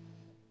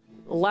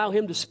 Allow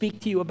him to speak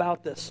to you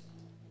about this.